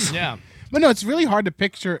rules. Yeah. But no, it's really hard to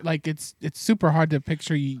picture. Like it's super hard to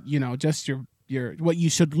picture. You know, just your what you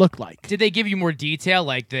should look like. Did they give you more detail?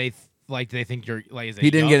 Like they think you're like. Is it He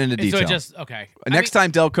didn't young? get into And so detail. it just okay. Next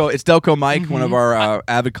time, Delco, it's Delco Mike, one of our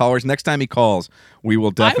avid callers. Next time he calls, we will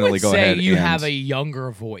I definitely would go say ahead you and, have a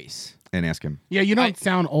younger voice. and ask him. Yeah, you don't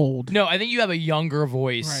sound old. No, I think you have a younger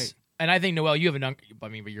voice. Right. And I think Noel, you have a young. I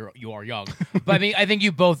mean, but you are young. But I think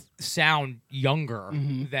you both sound younger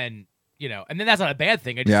than you know. And then that's not a bad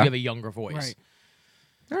thing. I just Yeah. you have a younger voice. Right.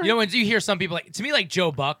 You know, when you hear some people like to me, like Joe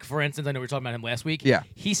Buck, for instance. I know we were talking about him last week. Yeah.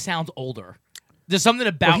 he sounds older. There's something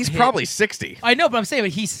about Well, he's him. probably 60. I know, but I'm saying,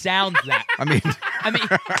 but he sounds that. I mean,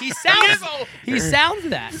 he sounds. He sounds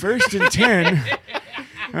that. First and 10.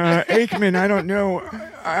 Aikman, I don't know.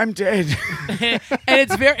 I'm dead. And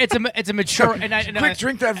it's very. It's a mature. And I Quick,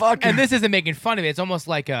 drink that vodka. And this isn't making fun of it. It's almost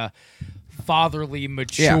like a fatherly,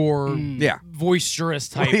 mature, Yeah. boisterous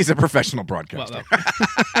type. he's a professional broadcaster.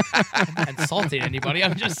 Well, insulting anybody.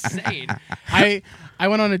 I'm just saying. I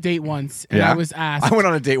went on a date once and I was asked. I went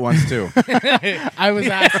on a date once, too. I was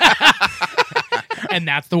asked. And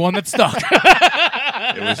that's the one that stuck.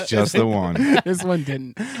 It was just the one. This one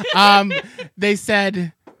didn't. They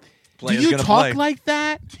said, "Do you talk like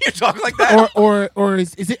that, You talk like that? or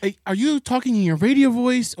is it? Are you talking in your radio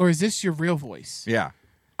voice, or is this your real voice?" Yeah.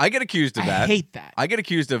 I get accused of I that. hate that. I get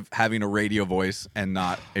accused of having a radio voice and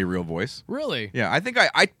not a real voice. Really? Yeah, I think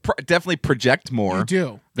I definitely project more You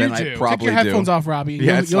do. than You I do. probably Take your headphones do. off, Robbie.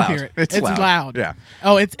 Yeah, it's you'll loud. hear it. It's loud. Yeah.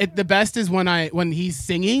 Oh, the best is when he's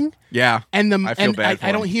singing Yeah. and I feel bad for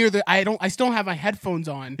I don't him. hear I still don't have my headphones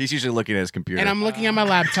on He's usually looking at his computer. and I'm looking at my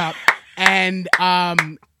laptop and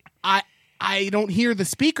I don't hear the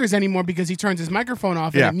speakers anymore because he turns his microphone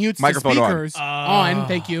off Yeah, and it mutes microphone the on. speakers on.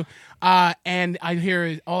 Thank you. and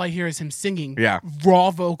all I hear is him singing. Yeah.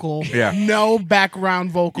 Raw vocal. Yeah. No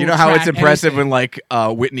background vocal. You know how it's track, impressive anything. when like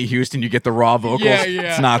Whitney Houston, you get the raw vocals. Yeah, yeah.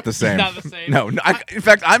 It's not the same. Not the same. No. In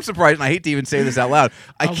fact, I'm surprised, and I hate to even say this out loud.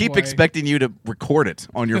 I Oh, keep boy. expecting you to record it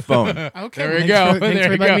on your phone. Okay. There we thanks go. For, thanks There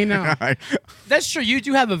for you letting go. me know. That's true. You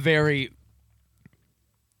do have a very,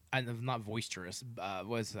 not boisterous.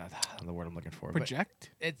 What is that? The word I'm looking for. But Project.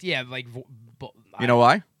 it's like. You know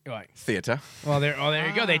why? Why? Theater. Well, there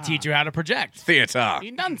you go. They teach you how to project. Theater.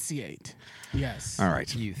 Enunciate. Yes. All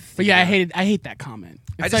right. But yeah, I hate that comment.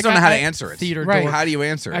 I It's just like don't know how to answer it. theater Right. dork. How do you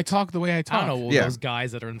answer I it? talk the way I I talk. don't know Yeah. those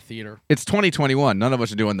guys that are in theater. It's 2021. None of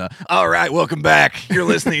us are doing the. All right, welcome back. You're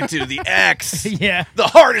listening to the X. Yeah. The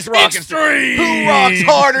hardest rock. Extreme. Who rocks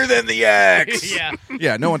harder than the X? Yeah.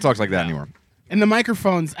 Yeah. No one talks like that anymore. And the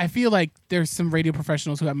microphones, I feel like there's some radio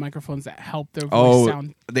professionals who have microphones that help their voice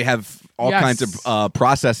sound. They have all Yes. kinds of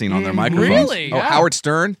processing on their microphones. Really? Oh, Yeah. Howard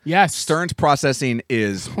Stern? Yes. Stern's processing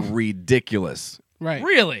is ridiculous. Right.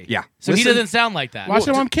 Really? Yeah. So he Listen- doesn't sound like that. Watch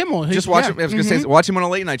him on Kimmel. Just watch him. I was gonna say, watch him on a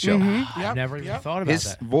late night show. I never even thought about His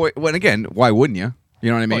that. voice. Well, again, why wouldn't you?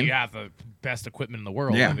 You know what I mean? Well, you have the best equipment in the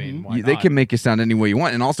world. Yeah. I mean, why They not? can make you sound any way you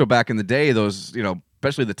want. And also back in the day, those,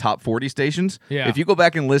 especially the top 40 stations. Yeah. If you go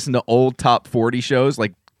back and listen to old top 40 shows,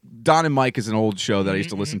 like Don and Mike is an old show that I used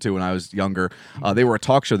to listen to when I was younger. They were a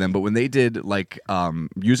talk show then, but when they did like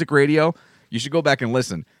music radio, you should go back and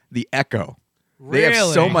listen. The echo. They have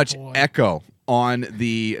so Really? much Boy. echo on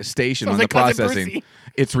the station, Sounds on the like Cousin processing. Brucey.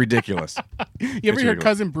 It's ridiculous. You ever It's hear ridiculous.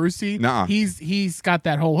 Cousin Brucey? Nuh-uh. He's got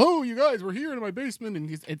that whole, oh, you guys, we're here in my basement, and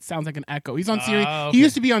it sounds like an echo. He's on Sirius. okay. He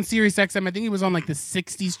used to be on Sirius XM. I think he was on like the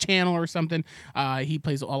 60s channel or something. He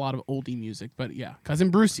plays a lot of oldie music, but yeah, Cousin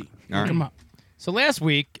Brucey. Look him up. So last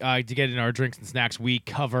week, to get in our drinks and snacks, we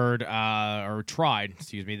covered or tried,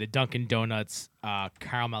 the Dunkin' Donuts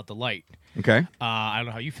Caramel Delight. Okay. I don't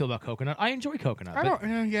know how you feel about coconut. I enjoy coconut. I but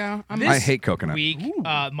don't, yeah. I'm this I hate coconut. week,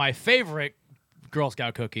 my favorite Girl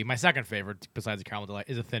Scout cookie, my second favorite besides the Caramel Delight,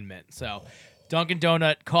 is a Thin Mint. So Dunkin'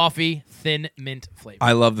 Donut coffee, Thin Mint flavor.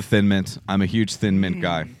 I love the Thin Mint. I'm a huge Thin Mint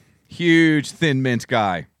guy. Huge Thin Mint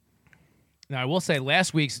guy. Now, I will say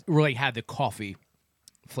last week's really had the coffee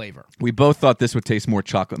flavor. We both thought this would taste more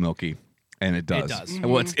chocolate milky, and it does. It does.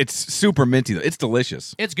 Well, it's super minty though. It's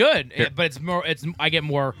delicious. It's good, but it's more. I get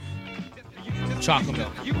more chocolate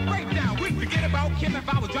milk.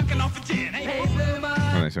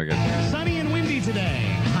 Oh, nice, very good. Sunny and windy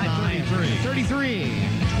today. High 33,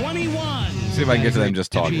 21. See if I can get to them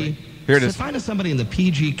just talking. Here it is. Find us somebody in the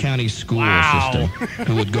PG County school Wow. system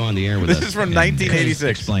who would go on the air with This us. is from and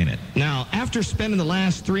 1986. Explain it. Now, after spending the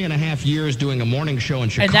last 3.5 years doing a morning show in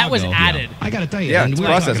Chicago, And that was added. I got to tell you, Yeah, and it's we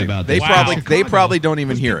were talking processing. about They this. probably Chicago, don't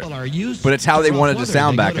even those hear people it. are used But it's how to they rough wanted to weather.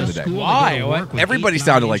 sound They back go in to the day. school, they Why? go to work with Everybody 8, 9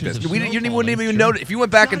 sounded like inches this. of You snowfall wouldn't next even year. notice. If you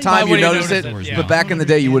went back in Not time, even you wouldn't noticed it. notice it, yeah. But back in the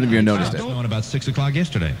day, you wouldn't have even noticed it. Going about 6 o'clock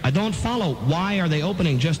yesterday. I don't follow. Why are they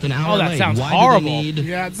opening just an hour Oh, that late? sounds Why horrible. Do they need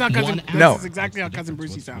Yeah, it's not Cousin. 1 hour? No. This is exactly how Cousin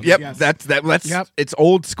Brucey sounds. Yep, Yes. that's Yep. it's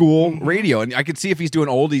old school radio, and I can see if he's doing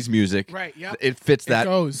oldies music. Right, yep. It fits that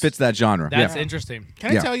goes. fits that genre. That's yeah. interesting.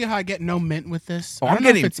 Can I Yeah. tell you how I get no mint with this? Oh, I I'm don't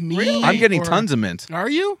getting know if it's me. I'm getting or- tons of mint. Do Are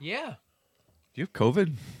you? Yeah. you have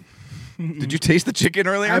COVID? Did you taste the chicken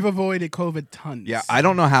earlier? I've avoided COVID tons. Yeah, I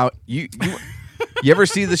don't know how you you ever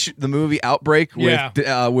see the movie Outbreak with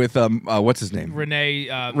Yeah. what's his name?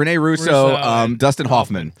 Rene Russo, and Dustin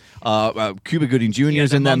Hoffman, Cuba Gooding Jr. Yeah,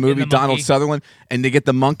 is the in that monk- movie. and the Donald monkey. Sutherland, and they get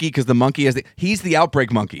the monkey because the monkey he's the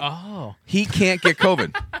outbreak monkey. Oh, He can't get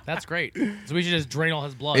COVID. that's great. So we should just drain all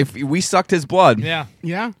his blood. If we sucked his blood, yeah.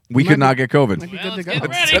 Yeah. we could not get COVID. Might be Well, good to let's go. get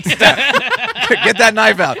ready. Let's get that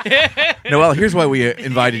knife out. Noelle, here's why we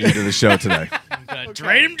invited you to the show today.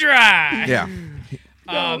 Drain him dry. Yeah,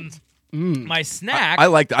 My snack. I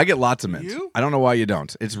like that. I get lots of mint. You? I don't know why you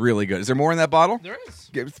don't. It's really good. Is there more in that bottle? there is.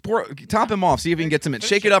 Top him off. See if you can get some mint.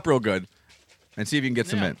 Shake it up real good, and see if you can get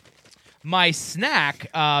some Yeah. mint. My snack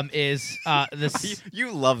is this.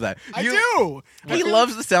 You love that. I You- do. He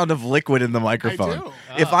loves the sound of liquid in the microphone. do.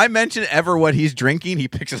 If I mention ever what he's drinking, he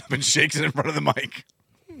picks it up and shakes it in front of the mic.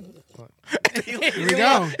 Here we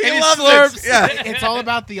go. He he loves slurps. it. Yeah. It's all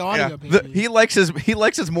about the audio, Yeah. baby. He likes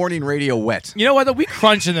his morning radio wet. You know what? We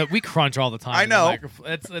crunch all the time. I in the know. microphone.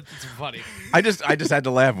 It's funny. I just had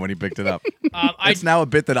to laugh when he picked it up. It's now a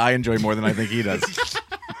bit that I enjoy more than I think he does.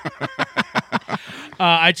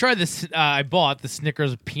 I tried this. I bought the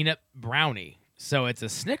Snickers peanut brownie. So it's a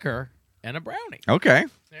Snicker and a brownie. Okay.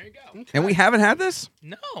 There you go. And we haven't had this?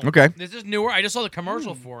 No. Okay. This is newer. I just saw the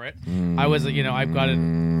commercial for it. I was, I've got it,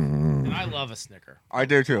 and I love a Snicker. I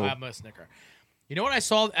do too. I'm a Snicker. You know what I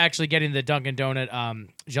saw actually getting the Dunkin' Donut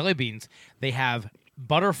jelly beans? They have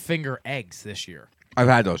Butterfinger eggs this year. I've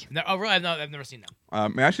had those. No, oh, really? No, I've never seen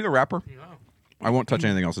them. May I see the wrapper? No. I won't touch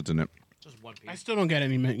anything else that's in it. Just one piece. I still don't get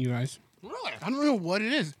any mint, you guys. Really? I don't know what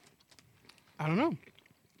it is. I don't know.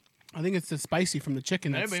 I think it's the spicy from the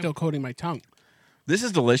chicken that's Maybe. still coating my tongue. This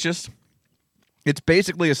is delicious. It's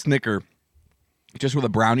basically a Snicker, just with a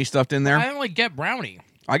brownie stuffed in there. I don't like get brownie.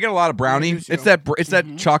 I get a lot of brownie. Yeah, me too. It's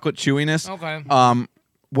that chocolate chewiness. Okay.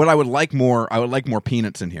 What I would like more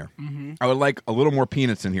peanuts in here. Mm-hmm. I would like a little more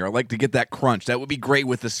peanuts in here. I'd like to get that crunch. That would be great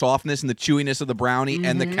with the softness and the chewiness of the brownie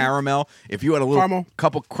and the caramel. If you had a little Caramel.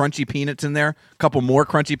 couple crunchy peanuts in there, couple more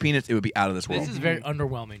crunchy peanuts, it would be out of this world. This is very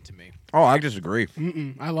underwhelming to me. Oh, I disagree.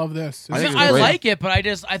 I love this. I think I it's great. like it, but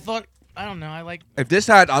I thought, I don't know. I like. If this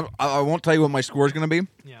had, I won't tell you what my score is going to be.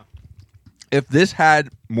 Yeah. If this had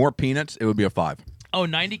more peanuts, it would be a 5. Oh,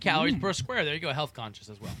 90 calories per square. There you go. Health conscious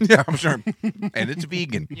as well. Yeah, I'm sure. And it's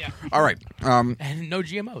vegan. Yeah. All right. And no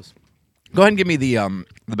GMOs. Go ahead and give me the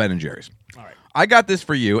Ben and Jerry's. All right. I got this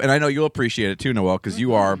for you, and I know you'll appreciate it too, Noel, because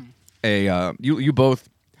you are you both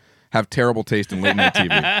have terrible taste in late night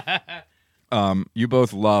TV. You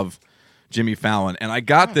both love Jimmy Fallon, and I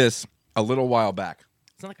got this a little while back.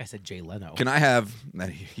 It's not like I said Jay Leno. Can I have?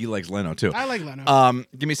 He likes Leno too. I like Leno.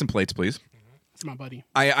 Give me some plates, please. It's my buddy.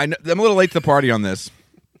 I'm a little late to the party on this.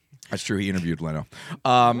 That's true. He interviewed Leno.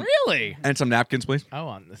 Really? And some napkins, please. Oh,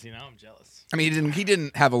 on this, I'm jealous. I mean, he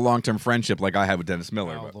didn't have a long-term friendship like I had with Dennis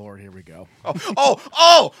Miller. Oh but. Lord, here we go.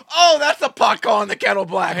 Oh! That's the pot calling the kettle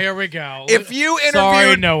black. Here we go. If you Sorry,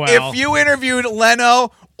 interviewed, Noel. if you interviewed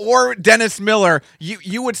Leno or Dennis Miller,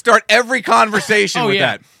 you would start every conversation with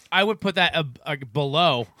that. I would put that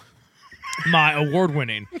below my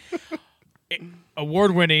award-winning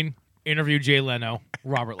interview Jay Leno,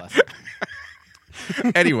 Robert Lester.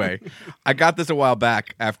 Anyway, I got this a while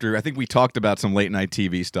back after I think we talked about some late night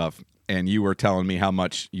TV stuff, and you were telling me how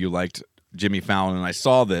much you liked Jimmy Fallon, and I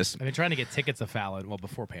saw this. I've been trying to get tickets to Fallon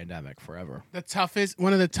before pandemic forever.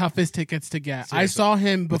 One of the toughest tickets to get. Seriously. I saw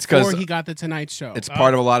him before he got the Tonight Show. It's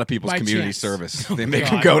part of a lot of people's By community chance. service. They make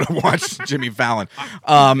them go to watch Jimmy Fallon.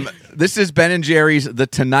 This is Ben and Jerry's The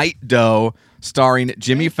Tonight Dough, starring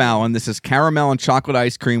Jimmy Fallon. This is caramel and chocolate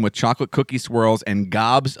ice cream with chocolate cookie swirls and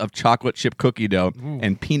gobs of chocolate chip cookie dough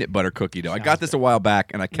and peanut butter cookie dough. I got this a while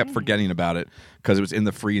back, and I kept forgetting about it because it was in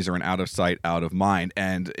the freezer and out of sight, out of mind.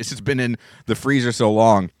 And it's just been in the freezer so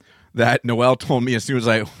long that Noel told me as soon as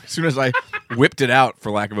I whipped it out, for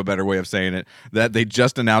lack of a better way of saying it, that they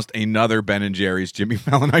just announced another Ben and Jerry's Jimmy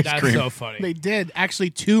Fallon ice cream. That's so funny. They did. Actually,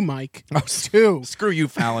 2, Mike. 2. Screw you,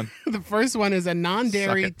 Fallon. The first one is a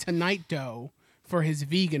non-dairy Suck it. Tonight Dough for his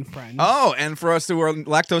vegan friends. Oh, and for us who are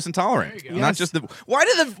lactose intolerant. There you go. Not Yes. just the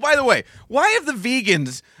by the way, why have the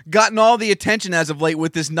vegans gotten all the attention as of late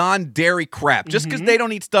with this non-dairy crap? Just because they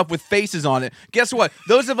don't eat stuff with faces on it. Guess what?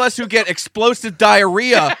 Those of us who get explosive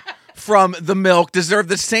diarrhea from the milk deserve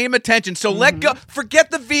the same attention. So let go.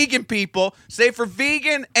 Forget the vegan people. Say for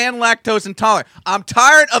vegan and lactose intolerant. I'm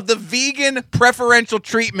tired of the vegan preferential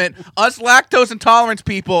treatment. Us lactose intolerant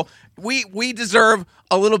people, we deserve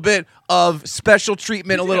a little bit of special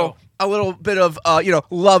treatment, a little bit of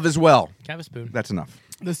love as well. Can I have a spoon? That's enough.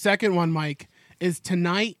 The second one, Mike, is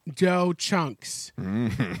Tonight Dough Chunks.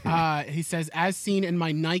 He says, as seen in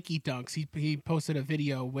my Nike Dunks. He posted a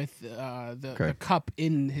video with the cup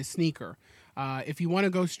in his sneaker. If you want to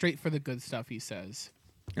go straight for the good stuff, he says.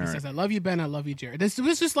 He says, I love you, Ben. I love you, Jared. This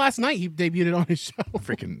was just last night. He debuted it on his show.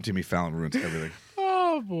 Freaking Jimmy Fallon ruins everything.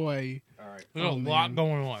 Oh, boy. There's a lot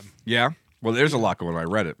going on. Yeah? Well, there's a lot going on. I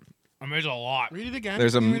read it. I mean, there's a lot. Read it again.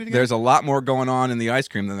 There's Can you read it again? there's a lot more going on in the ice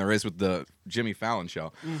cream than there is with the Jimmy Fallon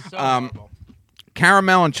show. So horrible.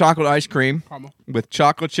 Caramel and chocolate ice cream Caramel. with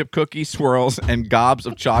chocolate chip cookie swirls and gobs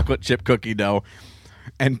of chocolate chip cookie dough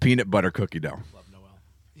and peanut butter cookie dough. Love Noel.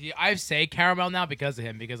 Yeah, I say caramel now because of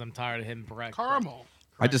him, because I'm tired of him. Caramel.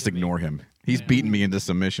 I just ignore him. He's beaten me into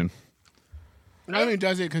submission. I only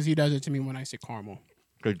does it because he does it to me when I say caramel.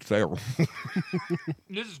 Good sale.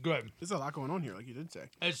 This is good. There's a lot going on here, like you did say.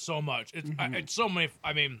 It's so much. It's so many.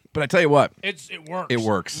 I mean, But I tell you what, it works. it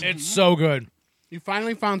works. It's so good. You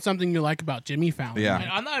finally found something you like about Jimmy Fallon. Yeah.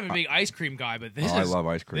 And I'm not even a big ice cream guy, but this is. I love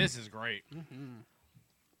ice cream. This is great.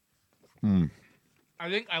 I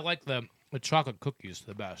think I like the chocolate cookies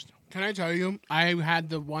the best. Can I tell you? I had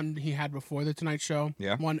the one he had before the Tonight Show.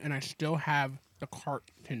 Yeah. And I still have the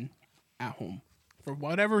carton at home for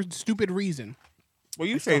whatever stupid reason. Well,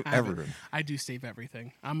 you still save have it. everything. I do save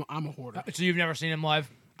everything. I'm a hoarder. So you've never seen him live?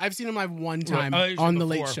 I've seen him live one time Oh, you said on the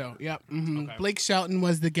Late before. Show. Yep. Okay. Blake Shelton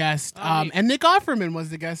was the guest, neat. and Nick Offerman was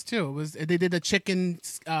the guest too. They did a chicken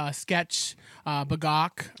sketch,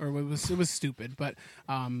 Bagok, or it was stupid, but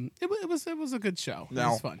it was a good show. It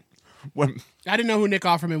Now- was fun. I didn't know who Nick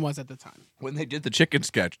Offerman was at the time. When they did the chicken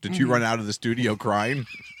sketch, did you run out of the studio crying?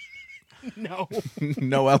 No.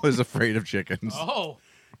 Noelle is afraid of chickens. Oh.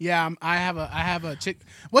 Yeah, I have a chick.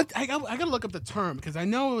 What I gotta look up the term because I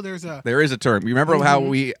know there is a term. You remember how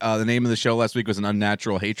we the name of the show last week was an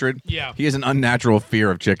unnatural hatred? Yeah. He has an unnatural fear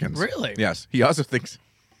of chickens. Really? Yes. He also thinks.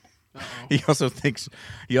 He also thinks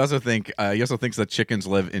that chickens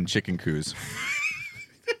live in chicken coos.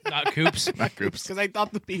 Not coops. Not coops. Because I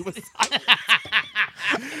thought the bee was.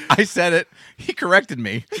 I said it. He corrected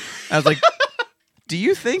me. I was like, "Do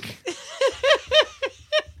you think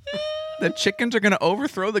that chickens are going to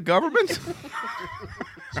overthrow the government?"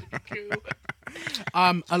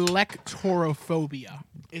 Electorophobia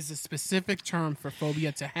is a specific term for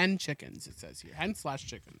phobia to hen chickens. It says here,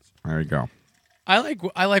 hen/chickens. There you go. I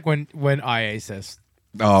like when IA says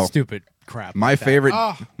stupid crap. My like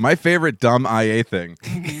favorite dumb IA thing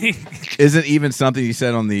isn't even something he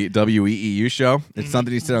said on the WEEU show. It's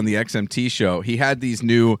something he said on the XMT show. He had these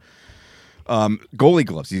new goalie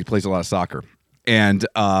gloves. He plays a lot of soccer. And,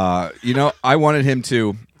 I wanted him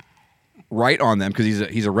to write on them because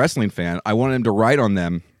he's a wrestling fan. I wanted him to write on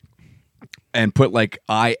them and put like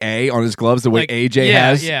IA on his gloves the way AJ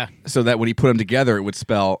has. Yeah. So that when he put them together, it would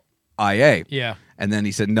spell IA. Yeah. And then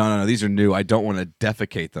he said, no, these are new. I don't want to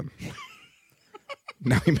defecate them.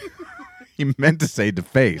 Now he meant to say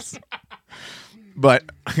deface. But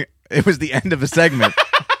it was the end of a segment.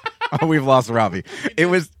 Oh, we've lost Robbie. It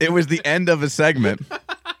was the end of a segment.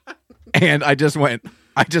 And I just went,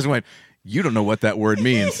 you don't know what that word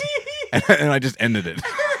means. And I just ended it.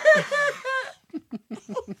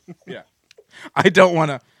 Yeah. I don't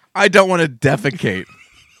want to defecate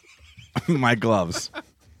my gloves.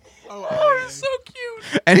 Oh, he's so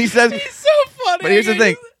cute. And he says he's so funny. But here's the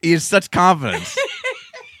thing. He has such confidence.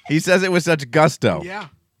 He says it with such gusto. Yeah.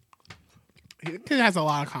 He has a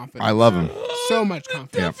lot of confidence. I love him. So much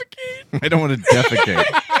confidence. Yeah. I don't want to defecate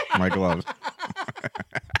my gloves.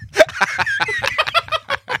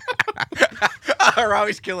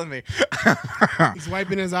 Robbie's killing me. He's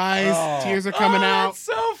wiping his eyes. Tears are coming out. It's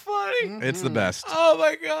so funny. It's the best. Oh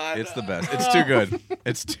my god. It's the best. It's too good.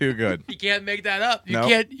 It's too good. You can't make that up. You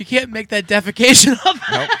Nope. can't make that defecation up.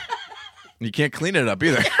 Nope. You can't clean it up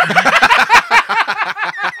either.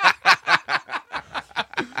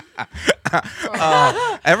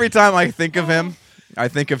 Every time I think of him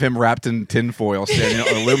wrapped in tinfoil,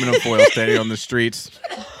 aluminum foil, standing on the streets.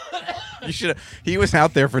 He was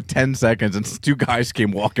out there for 10 seconds, and two guys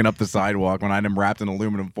came walking up the sidewalk when I had him wrapped in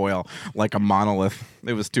aluminum foil like a monolith.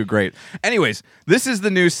 It was too great. Anyways, this is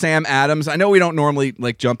the new Sam Adams. I know we don't normally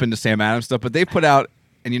jump into Sam Adams stuff, but they put out,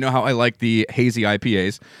 and you know how I like the hazy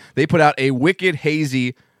IPAs. They put out a wicked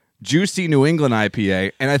hazy, juicy New England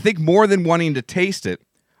IPA, and I think more than wanting to taste it,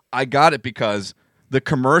 I got it because the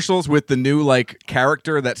commercials with the new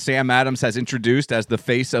character that Sam Adams has introduced as the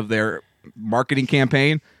face of their marketing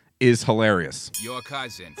campaign is hilarious. Your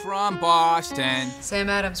cousin from Boston. Sam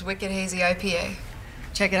Adams Wicked Hazy IPA.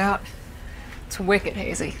 Check it out. It's wicked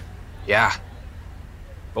hazy. Yeah.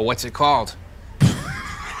 But what's it called?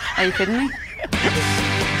 Are you kidding me?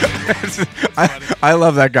 I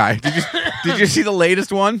love that guy. Did you see the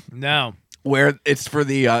latest one? No. Where it's for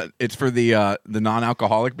the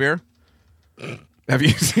non-alcoholic beer? Have you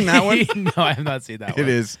seen that one? No, I have not seen that one. It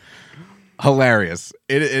is hilarious.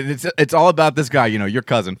 It's all about this guy, your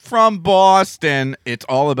cousin from Boston. It's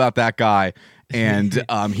all about that guy, and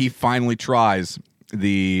he finally tries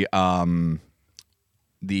the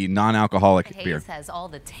non-alcoholic beer. Haze has all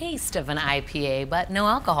the taste of an IPA, but no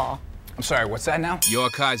alcohol. I'm sorry, what's that now? Your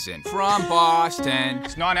cousin from Boston.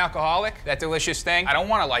 It's non-alcoholic, that delicious thing. I don't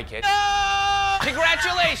want to like it.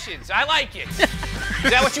 Congratulations, I like it. Is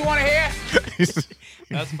that what you want to hear?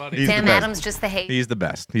 That's funny. Sam Adams, just the hate. He's the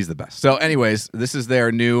best. He's the best. So anyways, this is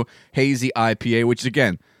their new hazy IPA, which is,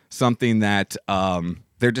 again, something that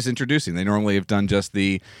they're just introducing. They normally have done just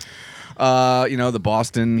the the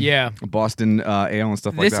Boston ale and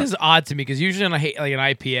stuff like that. This is odd to me because usually when I hate an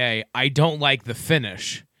IPA, I don't like the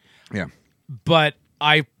finish. Yeah. But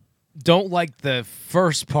I don't like the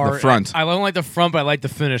first part. The front. I don't like the front, but I like the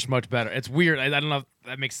finish much better. It's weird. I don't know if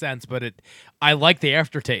that makes sense, but I like the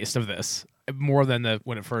aftertaste of this more than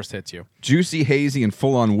when it first hits you. Juicy, hazy, and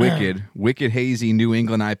full-on wicked. Wicked hazy New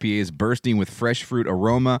England IPA is bursting with fresh fruit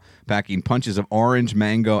aroma, packing punches of orange,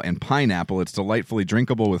 mango, and pineapple. It's delightfully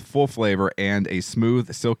drinkable with full flavor and a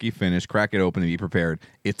smooth, silky finish. Crack it open and be prepared.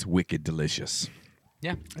 It's wicked delicious.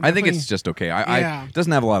 Yeah. I think it's just okay. It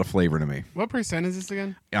doesn't have a lot of flavor to me. What percent is this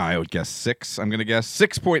again? I would guess 6. I'm going to guess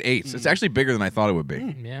 6.8. It's actually bigger than I thought it would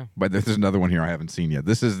be. Yeah. But there's another one here I haven't seen yet.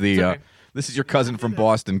 This is the this is your cousin from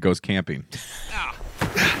Boston goes camping.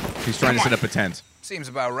 He's trying to set up a tent. Seems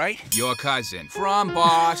about right. Your cousin from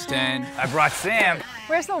Boston. I brought Sam.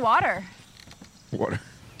 Where's the water? Water.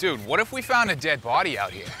 Dude, what if we found a dead body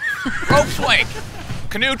out here? Rope swing.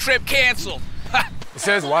 Canoe trip canceled. It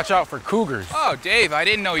says watch out for cougars. Oh, Dave, I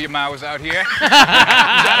didn't know your ma was out here. You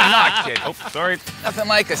got a knock, kid. Oh, sorry. Nothing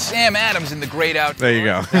like a Sam Adams in the great outdoors. There you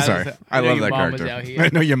go. Sorry. I love that character. I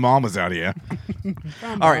know your mom was out here.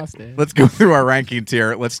 All right, let's go through our rankings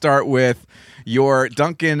here. Let's start with your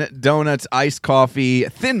Dunkin' Donuts iced coffee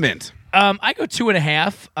Thin Mint. I go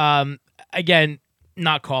 2.5. Again,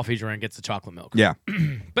 not coffee drink. It's the chocolate milk. Yeah.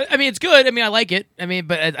 But, I mean, it's good. I mean, I like it. I mean,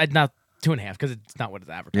 but I'd not 2.5 because it's not what it's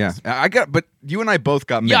advertised. Yeah, but you and I both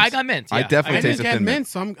got mint. Yeah, I got mint. Yeah. I definitely tasted Thin Mint.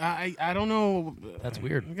 So I don't know. That's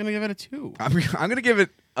weird. I'm gonna give it a 2. I'm gonna give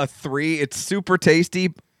it a 3. It's super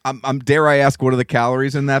tasty. I'm dare I ask, what are the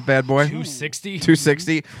calories in that bad boy? 260.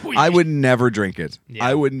 260. I would never drink it. Yeah.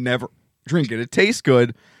 I would never drink it. It tastes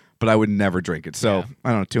good, but I would never drink it. So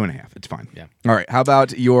I don't know, 2.5. It's fine. Yeah. All right. How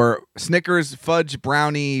about your Snickers fudge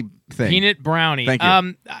brownie thing? Peanut brownie. Thank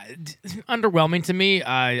you. Underwhelming to me.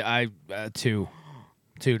 I 2.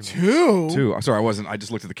 2. 2. Sorry, I wasn't. I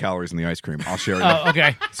just looked at the calories in the ice cream. I'll share it. Oh,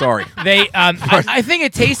 okay. Sorry. They. I think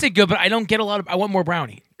it tasted good, but I don't get a lot of. I want more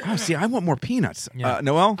brownie. Oh, see, I want more peanuts. Yeah.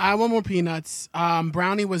 Noel? I want more peanuts.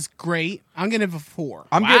 Brownie was great. I'm gonna give it a 4.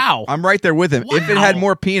 I'm right there with him. If it had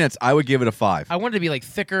more peanuts, I would give it a 5. I wanted to be like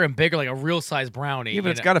thicker and bigger, like a real size brownie. Yeah, but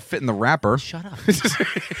it's got to fit in the wrapper. Shut up.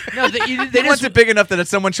 No, they want it big enough that if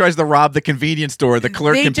someone tries to rob the convenience store, the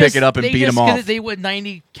clerk can pick it up and beat them off. They would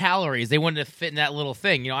 90 calories. They wanted to fit in that little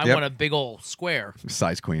thing. You know, I want a big old square.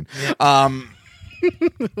 Size queen. Yep.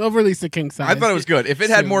 They'll release the king size. I thought it was good. If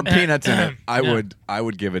it had more peanuts in it, I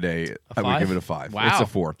would give it a 5. Wow. It's a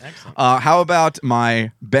 4. Excellent. How about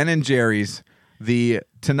my Ben and Jerry's the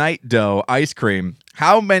Tonight Dough ice cream?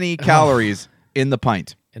 How many calories in the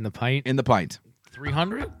pint? In the pint? In the pint.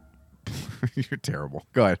 300? You're terrible.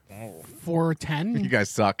 Go ahead. 410. You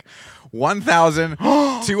guys suck.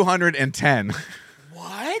 1,210.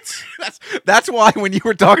 What? That's why when you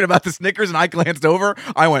were talking about the Snickers and I glanced over,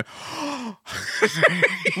 I went,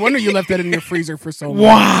 wonder you left that in your freezer for so long.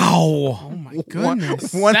 Wow. Oh my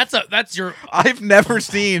goodness. That's your. I've never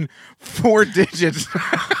seen 4 digits.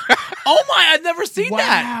 Oh my! I've never seen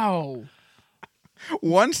that. Wow.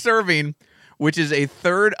 One serving, which is a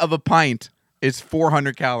third of a pint, is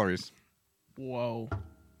 400 calories. Whoa.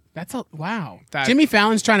 That's a wow. Jimmy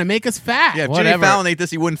Fallon's trying to make us fat. Yeah, if Jimmy Fallon ate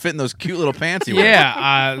this, he wouldn't fit in those cute little pants he wears. Yeah,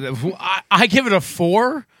 I give it a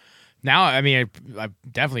 4. Now, I mean, I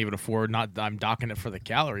definitely give it a 4. I'm docking it for the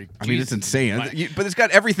calorie. I mean, it's insane, but it's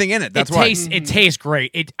got everything in it. That's why it tastes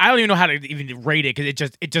great. I don't even know how to even rate it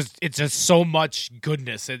because it's just so much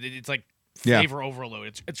goodness. It's like flavor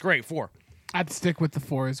overload. It's great. 4. I'd stick with the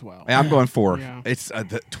 4 as well. Yeah, I'm going 4. Yeah. It's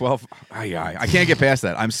the 12. I can't get past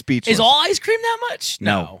that. I'm speechless. Is all ice cream that much?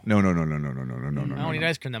 No. I don't eat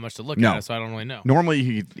ice cream that much to look at it, so I don't really know. Normally,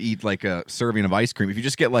 you eat like a serving of ice cream. If you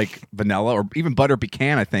just get like vanilla or even butter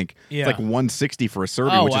pecan, I think it's like 160 for a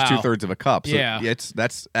serving, which is 2/3 of a cup. So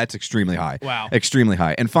that's extremely high. Wow, extremely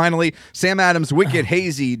high. And finally, Sam Adams Wicked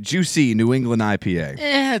Hazy Juicy New England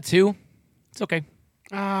IPA. 2. It's okay.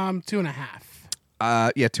 2.5.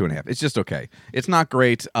 2.5. It's just okay. It's not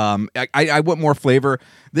great. I want more flavor.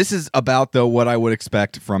 This is about, though, what I would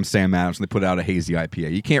expect from Sam Adams when they put out a hazy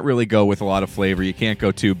IPA. You can't really go with a lot of flavor. You can't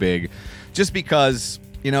go too big. Just because,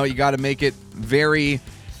 you got to make it very,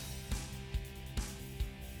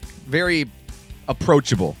 very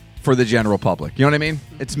approachable for the general public. You know what I mean?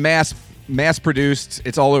 It's mass produced.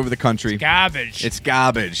 It's all over the country. It's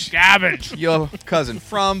garbage. Your cousin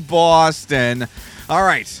from Boston. All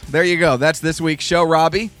right, there you go. That's this week's show,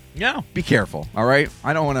 Robbie. Yeah. Be careful, all right?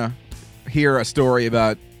 I don't want to hear a story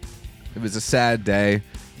about it was a sad day.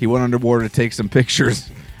 He went underwater to take some pictures,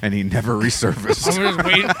 and he never resurfaced.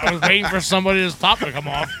 I was waiting for somebody's top to come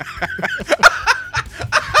off.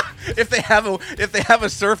 If they have a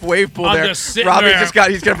surf wave pool I'm there, just sitting Robbie there.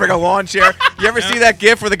 he's gonna bring a lawn chair. You ever see that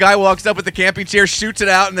gif where the guy walks up with the camping chair, shoots it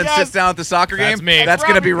out, and then sits down at the soccer game? That's me. That's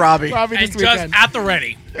gonna be Robbie. Robbie And this just weekend. at the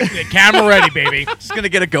ready. The camera ready, baby. He's gonna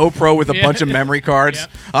get a GoPro with a bunch of memory cards. Yeah.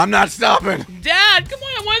 I'm not stopping. Dad, come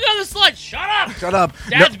on. I want to go on the slide. Shut up. Shut up.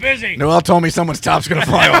 Dad's busy. Noel told me someone's top's gonna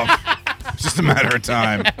fly off. It's just a matter of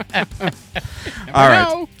time.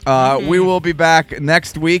 All right. We will be back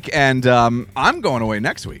next week, and I'm going away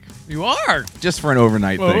next week. You are. Just for an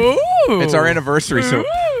overnight thing. Ooh. It's our anniversary, so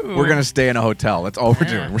Ooh. we're going to stay in a hotel. That's all we're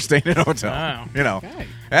doing. We're staying in a hotel. Wow. Okay.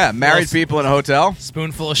 Yeah, married people in a hotel.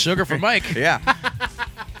 Spoonful of sugar for Mike. Yeah.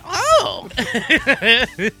 Oh.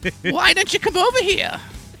 Why don't you come over here?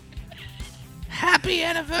 Have happy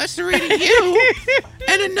anniversary to you,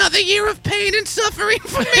 and another year of pain and suffering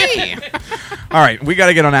for me. All right, we got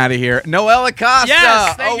to get on out of here. Noel Acosta,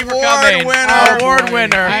 Yes, thank you for coming. Award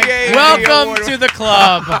winner. Welcome to the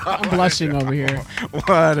club. I'm blushing over here.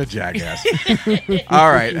 What a jackass.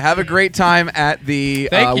 All right, have a great time at the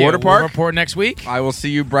Thank you. water park. We'll report next week. I will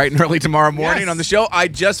see you bright and early tomorrow morning on the show. I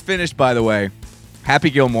just finished, by the way,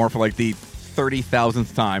 Happy Gilmore for like the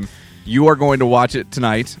 30,000th time. You are going to watch it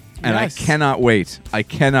tonight, and I cannot wait. I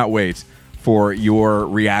cannot wait for your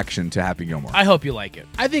reaction to Happy Gilmore. I hope you like it.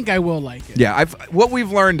 I think I will like it. Yeah, what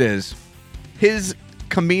we've learned is his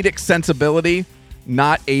comedic sensibility,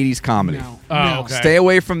 not 80s comedy. No. Oh, okay. Stay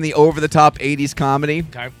away from the over-the-top 80s comedy.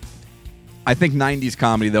 Okay. I think 90s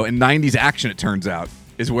comedy, though, and 90s action, it turns out,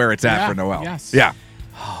 is where it's at for Noel. Yes. Yeah.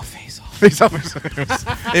 Oh, Face Off. Face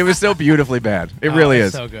Off. It was so beautifully bad. It really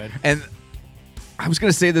is. So good. And I was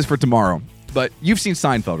going to say this for tomorrow, but you've seen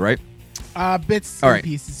Seinfeld, right? Bits All and right.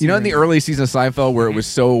 pieces. You know, here in the and there. early season of Seinfeld, where it was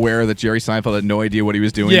so aware that Jerry Seinfeld had no idea what he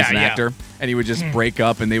was doing as an actor, and he would just break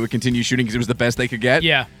up, and they would continue shooting because it was the best they could get.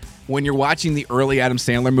 Yeah. When you're watching the early Adam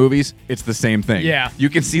Sandler movies, it's the same thing. Yeah. You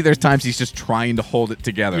can see there's times he's just trying to hold it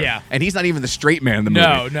together. Yeah. And he's not even the straight man in the movie.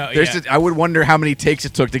 No, There's yeah. just, I would wonder how many takes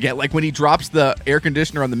it took to get, like when he drops the air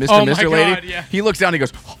conditioner on the Mr. Oh my Mr. God, lady, yeah. he looks down and he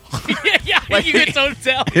goes, yeah, Like, you can so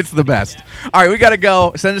tell. it's the best. All right, we got to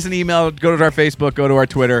go. Send us an email. Go to our Facebook. Go to our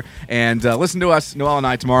Twitter. And listen to us, Noel and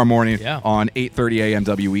I, tomorrow morning on 8:30 a.m.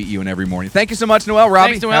 WEEU and every morning. Thank you so much, Noel.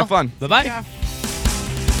 Robbie, Thanks, Noel. have fun. Bye-bye.